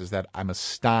about this is that I'm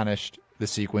astonished the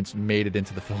sequence made it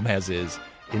into the film as is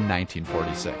in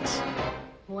 1946.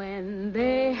 When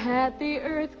they had the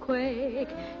earthquake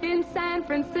in San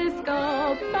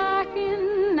Francisco back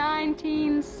in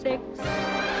 1906,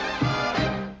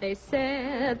 they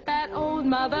said that old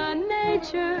Mother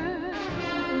Nature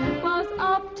was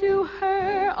up to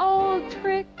her old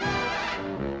trick.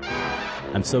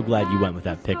 I'm so glad you went with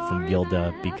that pick from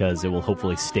Gilda because it will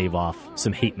hopefully stave off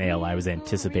some hate mail I was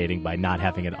anticipating by not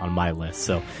having it on my list.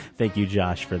 So thank you,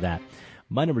 Josh, for that.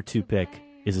 My number 2 pick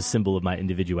is a symbol of my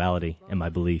individuality and my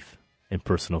belief in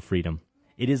personal freedom.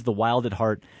 It is the Wild at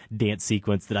Heart dance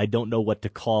sequence that I don't know what to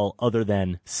call other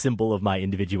than symbol of my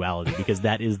individuality, because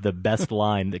that is the best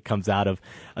line that comes out of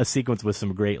a sequence with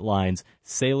some great lines.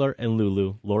 Sailor and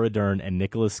Lulu, Laura Dern and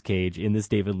Nicolas Cage in this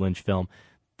David Lynch film,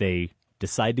 they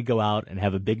decide to go out and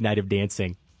have a big night of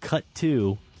dancing. Cut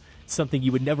to something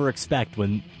you would never expect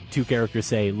when two characters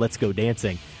say, let's go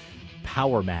dancing.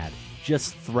 Power Mad.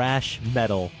 Just thrash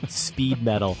metal, speed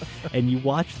metal, and you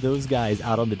watch those guys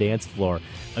out on the dance floor,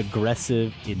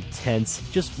 aggressive, intense,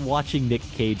 just watching Nick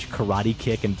Cage karate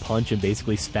kick and punch and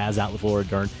basically spaz out with Laura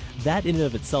Dern. That in and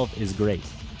of itself is great.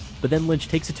 But then Lynch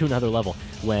takes it to another level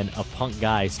when a punk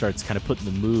guy starts kind of putting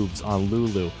the moves on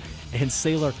Lulu, and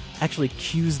Sailor actually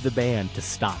cues the band to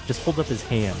stop, just hold up his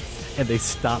hand, and they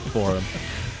stop for him.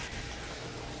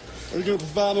 Are you going to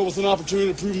provide me with an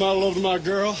opportunity to prove my love to my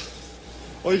girl?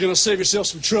 Or are you going to save yourself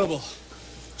some trouble?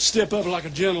 Step up like a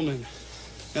gentleman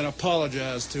and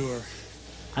apologize to her.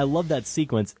 I love that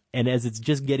sequence, and as it's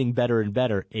just getting better and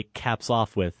better, it caps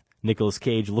off with Nicolas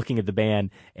Cage looking at the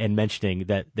band and mentioning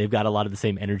that they've got a lot of the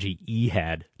same energy he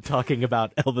had, talking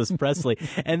about Elvis Presley.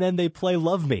 And then they play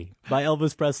Love Me by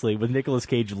Elvis Presley with Nicolas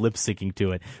Cage lip-syncing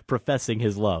to it, professing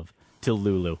his love to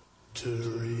Lulu.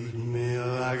 Treat me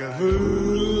like a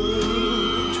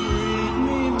fool, treat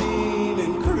me mean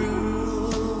and cruel.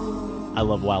 I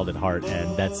love Wild at Heart,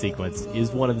 and that sequence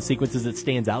is one of the sequences that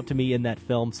stands out to me in that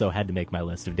film, so had to make my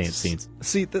list of dance scenes.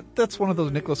 See, that's one of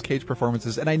those Nicolas Cage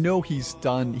performances, and I know he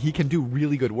can do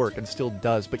really good work and still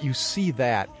does, but you see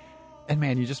that, and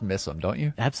man, you just miss him, don't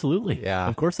you? Absolutely. Yeah.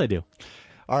 Of course I do.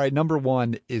 All right, number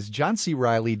one is John C.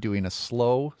 Reilly doing a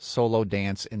slow solo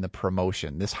dance in the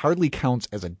promotion. This hardly counts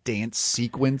as a dance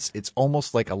sequence. It's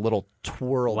almost like a little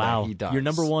twirl that he does. You're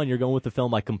number one. You're going with the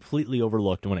film I completely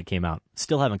overlooked when it came out.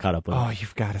 Still haven't caught up with it. Oh,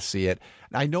 you've got to see it.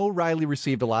 I know Reilly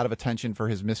received a lot of attention for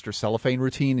his Mr. Cellophane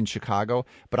routine in Chicago,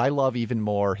 but I love even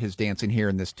more his dancing here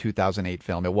in this 2008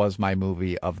 film. It was my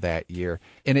movie of that year.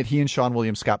 In it, he and Sean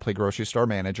William Scott play grocery store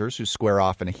managers who square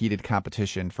off in a heated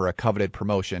competition for a coveted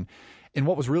promotion in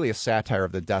what was really a satire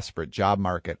of the desperate job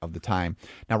market of the time.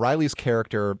 Now, Reilly's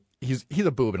character, he's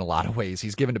a boob in a lot of ways.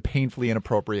 He's given to painfully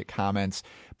inappropriate comments,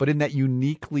 but in that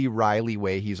uniquely Reilly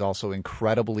way, he's also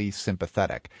incredibly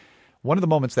sympathetic. One of the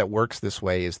moments that works this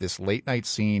way is this late night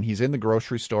scene. He's in the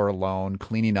grocery store alone,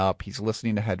 cleaning up. He's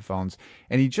listening to headphones,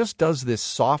 and he just does this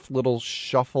soft little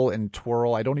shuffle and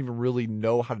twirl. I don't even really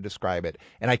know how to describe it,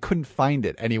 and I couldn't find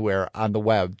it anywhere on the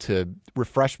web to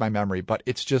refresh my memory, but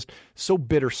it's just so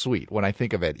bittersweet when I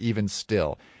think of it, even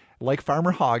still. Like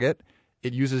Farmer Hoggett,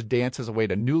 it uses dance as a way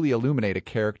to newly illuminate a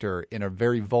character in a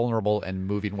very vulnerable and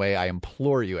moving way. I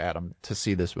implore you, Adam, to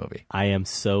see this movie. I am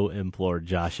so implored,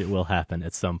 Josh. It will happen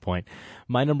at some point.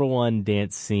 My number one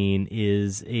dance scene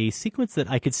is a sequence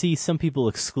that I could see some people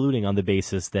excluding on the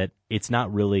basis that it's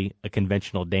not really a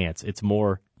conventional dance. It's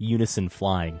more unison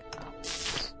flying.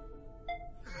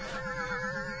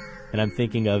 And I'm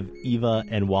thinking of Eva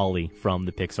and Wall-E from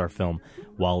the Pixar film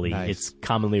Wall-E. Nice. It's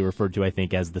commonly referred to, I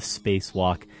think, as the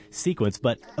spacewalk sequence.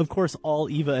 But, of course, all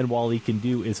Eva and Wall-E can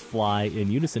do is fly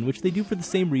in unison, which they do for the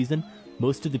same reason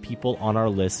most of the people on our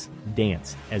list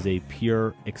dance, as a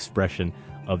pure expression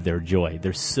of their joy.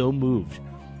 They're so moved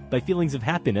by feelings of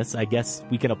happiness. I guess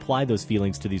we can apply those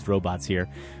feelings to these robots here.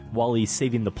 Wall-E's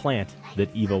saving the plant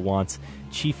that Eva wants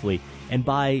chiefly, and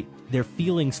by their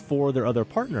feelings for their other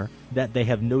partner, that they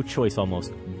have no choice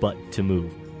almost but to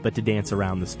move, but to dance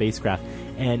around the spacecraft.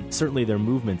 And certainly their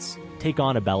movements take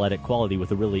on a balletic quality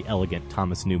with a really elegant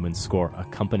Thomas Newman score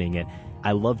accompanying it.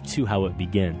 I love, too, how it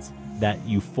begins. That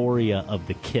euphoria of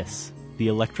the kiss, the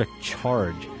electric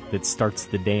charge that starts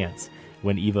the dance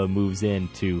when Eva moves in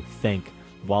to thank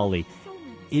Wall-E.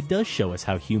 It does show us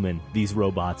how human these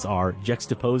robots are,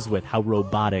 juxtaposed with how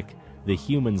robotic the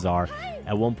humans are.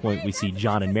 At one point, we see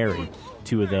John and Mary,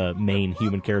 two of the main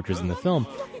human characters in the film.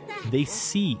 They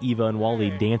see Eva and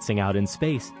Wall-E dancing out in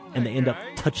space, and they end up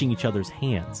touching each other's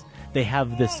hands. They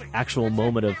have this actual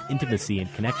moment of intimacy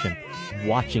and connection,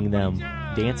 watching them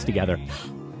dance together.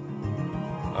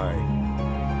 Hi.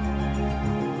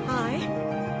 Hi.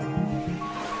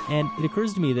 And it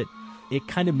occurs to me that it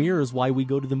kind of mirrors why we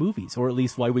go to the movies, or at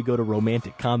least why we go to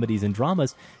romantic comedies and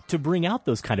dramas, to bring out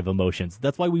those kind of emotions.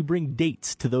 That's why we bring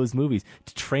dates to those movies,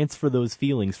 to transfer those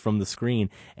feelings from the screen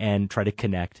and try to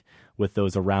connect with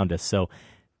those around us. So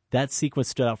that sequence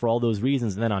stood out for all those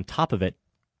reasons. And then on top of it,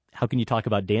 how can you talk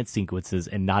about dance sequences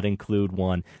and not include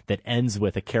one that ends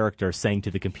with a character saying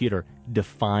to the computer,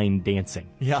 define dancing?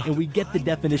 Yeah. And we get the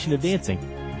definition of dancing.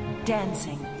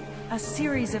 Dancing. A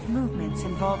series of movements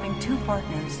involving two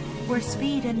partners where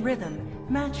speed and rhythm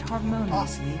match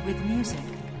harmoniously with music.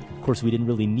 Of course, we didn't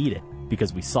really need it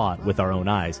because we saw it with our own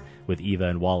eyes with Eva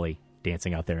and Wall-E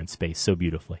dancing out there in space so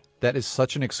beautifully. That is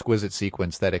such an exquisite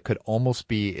sequence that it could almost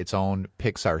be its own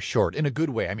Pixar short in a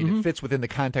good way. I mean, It fits within the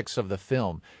context of the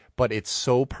film, but it's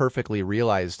so perfectly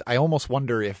realized. I almost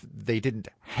wonder if they didn't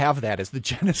have that as the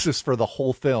genesis for the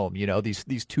whole film. You know,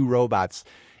 these two robots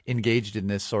engaged in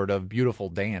this sort of beautiful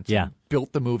dance. Yeah. And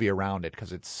built the movie around it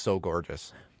because it's so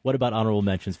gorgeous. What about honorable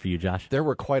mentions for you, Josh? There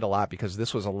were quite a lot because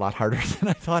this was a lot harder than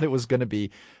I thought it was going to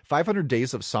be. 500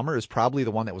 Days of Summer is probably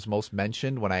the one that was most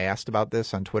mentioned when I asked about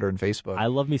this on Twitter and Facebook. I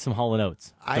love me some Hall &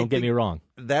 Oates. Don't get me wrong.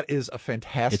 That is a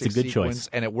fantastic It's a good sequence, choice.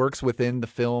 and it works within the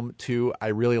film, too. I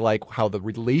really like how the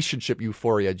relationship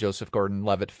euphoria Joseph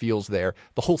Gordon-Levitt feels there.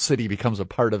 The whole city becomes a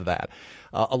part of that.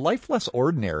 A Life Less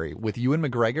Ordinary with Ewan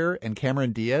McGregor and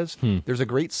Cameron Diaz. There's a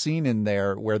great scene in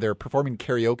there where they're performing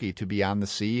karaoke to Beyond the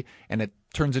Sea, and it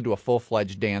turns into a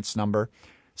full-fledged dance number.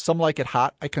 Some Like It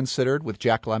Hot, I considered, with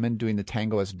Jack Lemmon doing the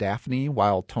tango as Daphne,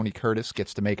 while Tony Curtis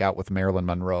gets to make out with Marilyn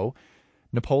Monroe.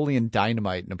 Napoleon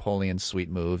Dynamite, Napoleon's Sweet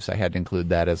Moves. I had to include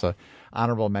that as a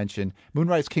honorable mention.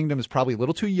 Moonrise Kingdom is probably a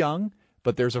little too young,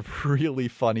 but there's a really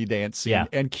funny dance scene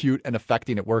and cute and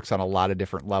affecting. It works on a lot of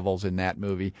different levels in that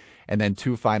movie. And then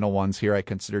two final ones here. I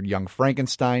considered Young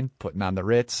Frankenstein, Putting on the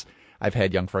Ritz. I've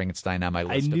had Young Frankenstein on my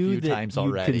list a few times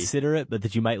already. I knew that you'd consider it, but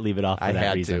that you might leave it off for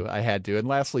that reason. I had to. And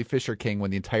lastly, Fisher King,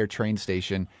 when the entire train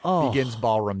station begins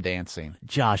ballroom dancing.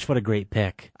 Josh, what a great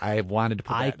pick. I wanted to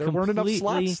put that. There weren't enough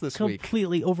slots this week.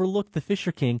 Completely overlooked the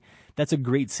Fisher King. That's a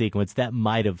great sequence. That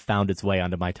might have found its way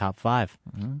onto my top 5.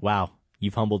 Wow.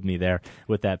 You've humbled me there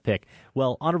with that pick.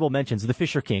 Well, honorable mentions, The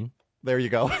Fisher King. There you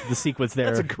go. The sequence there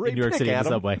That's a great in New York pick, City on the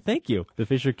Adam. subway. Thank you. The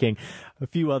Fisher King. A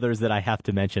few others that I have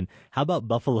to mention. How about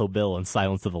Buffalo Bill and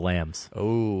Silence of the Lambs?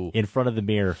 Oh. In front of the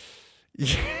mirror.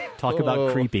 Talk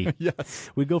about creepy.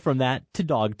 Yes. We go from that to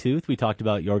Dogtooth. We talked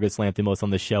about Yorgos Lanthimos on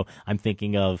the show. I'm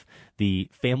thinking of the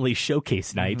family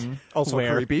showcase night. Also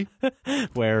creepy.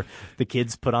 Where the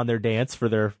kids put on their dance for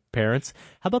their parents.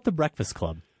 How about The Breakfast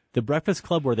Club? The Breakfast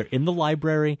Club, where they're in the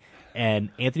library and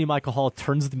Anthony Michael Hall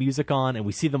turns the music on and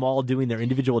we see them all doing their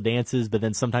individual dances, but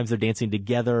then sometimes they're dancing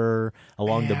together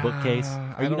along the bookcase.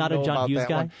 Are you not a John Hughes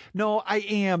guy? No, I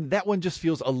am. That one just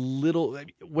feels a little...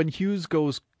 When Hughes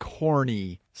goes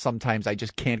corny, sometimes I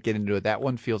just can't get into it. That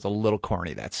one feels a little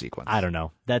corny, that sequence. I don't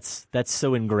know. That's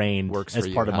so ingrained as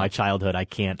part of my childhood. I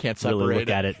can't really look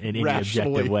at it in any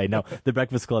objective way. No, The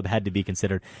Breakfast Club had to be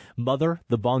considered. Mother,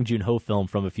 the Bong Joon-ho film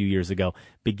from a few years ago,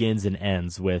 begins and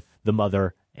ends with the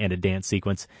mother and a dance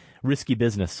sequence. Risky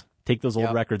Business. Take those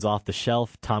old records off the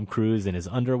shelf. Tom Cruise in his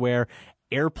underwear.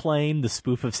 Airplane, the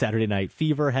spoof of Saturday Night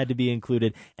Fever, had to be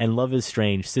included. And Love is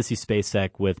Strange, Sissy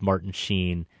Spacek with Martin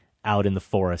Sheen out in the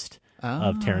forest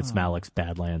of Terrence Malick's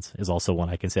Badlands is also one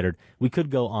I considered. We could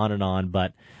go on and on,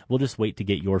 but we'll just wait to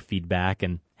get your feedback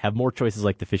and have more choices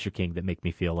like The Fisher King that make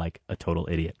me feel like a total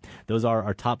idiot. Those are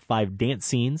our top 5 dance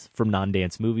scenes from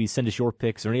non-dance movies. Send us your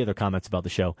picks or any other comments about the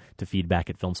show to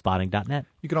feedback@filmspotting.net.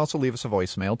 You can also leave us a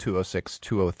voicemail,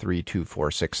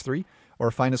 206-203-2463,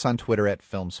 or find us on Twitter at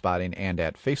Filmspotting and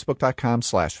at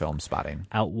Facebook.com/Filmspotting.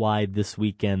 Out wide this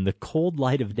weekend, The Cold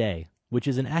Light of Day, which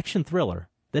is an action thriller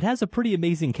that has a pretty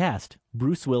amazing cast.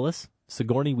 Bruce Willis,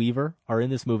 Sigourney Weaver are in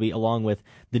this movie, along with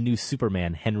the new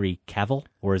Superman, Henry Cavill,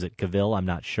 or is it Cavill? I'm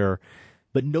not sure.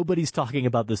 But nobody's talking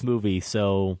about this movie,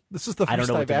 so this is the I don't first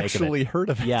know what I've to make actually heard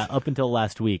of it. Yeah, up until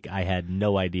last week, I had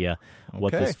no idea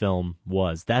what this film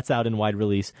was. That's out in wide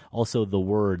release. Also, The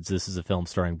Words. This is a film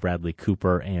starring Bradley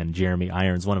Cooper and Jeremy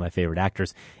Irons, one of my favorite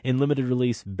actors. In limited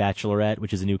release, Bachelorette,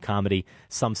 which is a new comedy.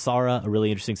 Samsara, a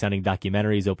really interesting sounding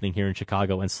documentary, is opening here in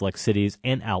Chicago and select cities.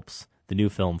 And Alps, the new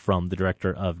film from the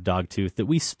director of Dogtooth that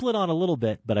we split on a little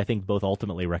bit, but I think both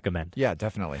ultimately recommend. Yeah,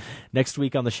 definitely. Next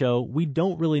week on the show, we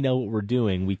don't really know what we're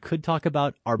doing. We could talk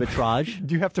about arbitrage.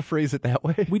 Do you have to phrase it that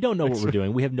way? We don't know what we're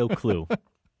doing. We have no clue.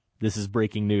 This is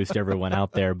breaking news to everyone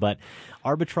out there. But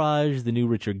Arbitrage, the new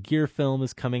Richard Gere film,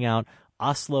 is coming out.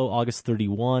 Oslo, August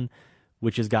 31,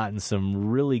 which has gotten some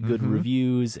really good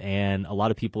reviews, and a lot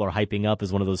of people are hyping up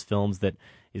as one of those films that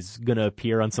is going to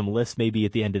appear on some lists maybe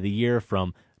at the end of the year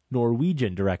from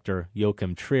Norwegian director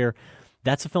Joachim Trier.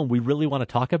 That's a film we really want to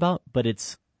talk about, but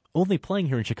it's only playing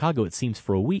here in Chicago, it seems,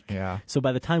 for a week. Yeah. So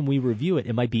by the time we review it,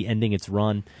 it might be ending its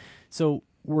run. So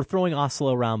we're throwing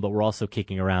Oslo around, but we're also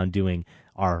kicking around doing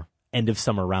our end of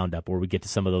summer roundup where we get to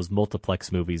some of those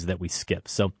multiplex movies that we skip.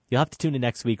 So you'll have to tune in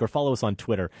next week or follow us on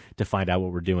Twitter to find out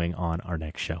what we're doing on our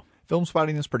next show.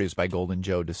 Filmspotting is produced by Golden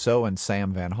Joe Dassault and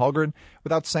Sam Van Halgren.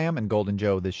 Without Sam and Golden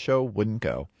Joe, this show wouldn't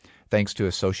go. Thanks to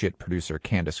associate producer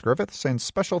Candace Griffiths, and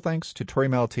special thanks to Tori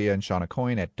Malatia and Shauna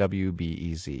Coyne at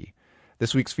WBEZ.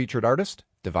 This week's featured artist,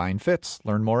 Divine Fits.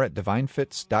 Learn more at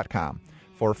divinefits.com.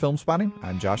 For Filmspotting,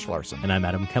 I'm Josh Larson. And I'm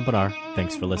Adam Kempenar.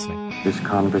 Thanks for listening. This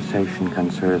conversation can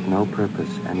serve no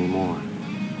purpose anymore.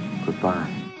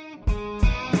 Goodbye.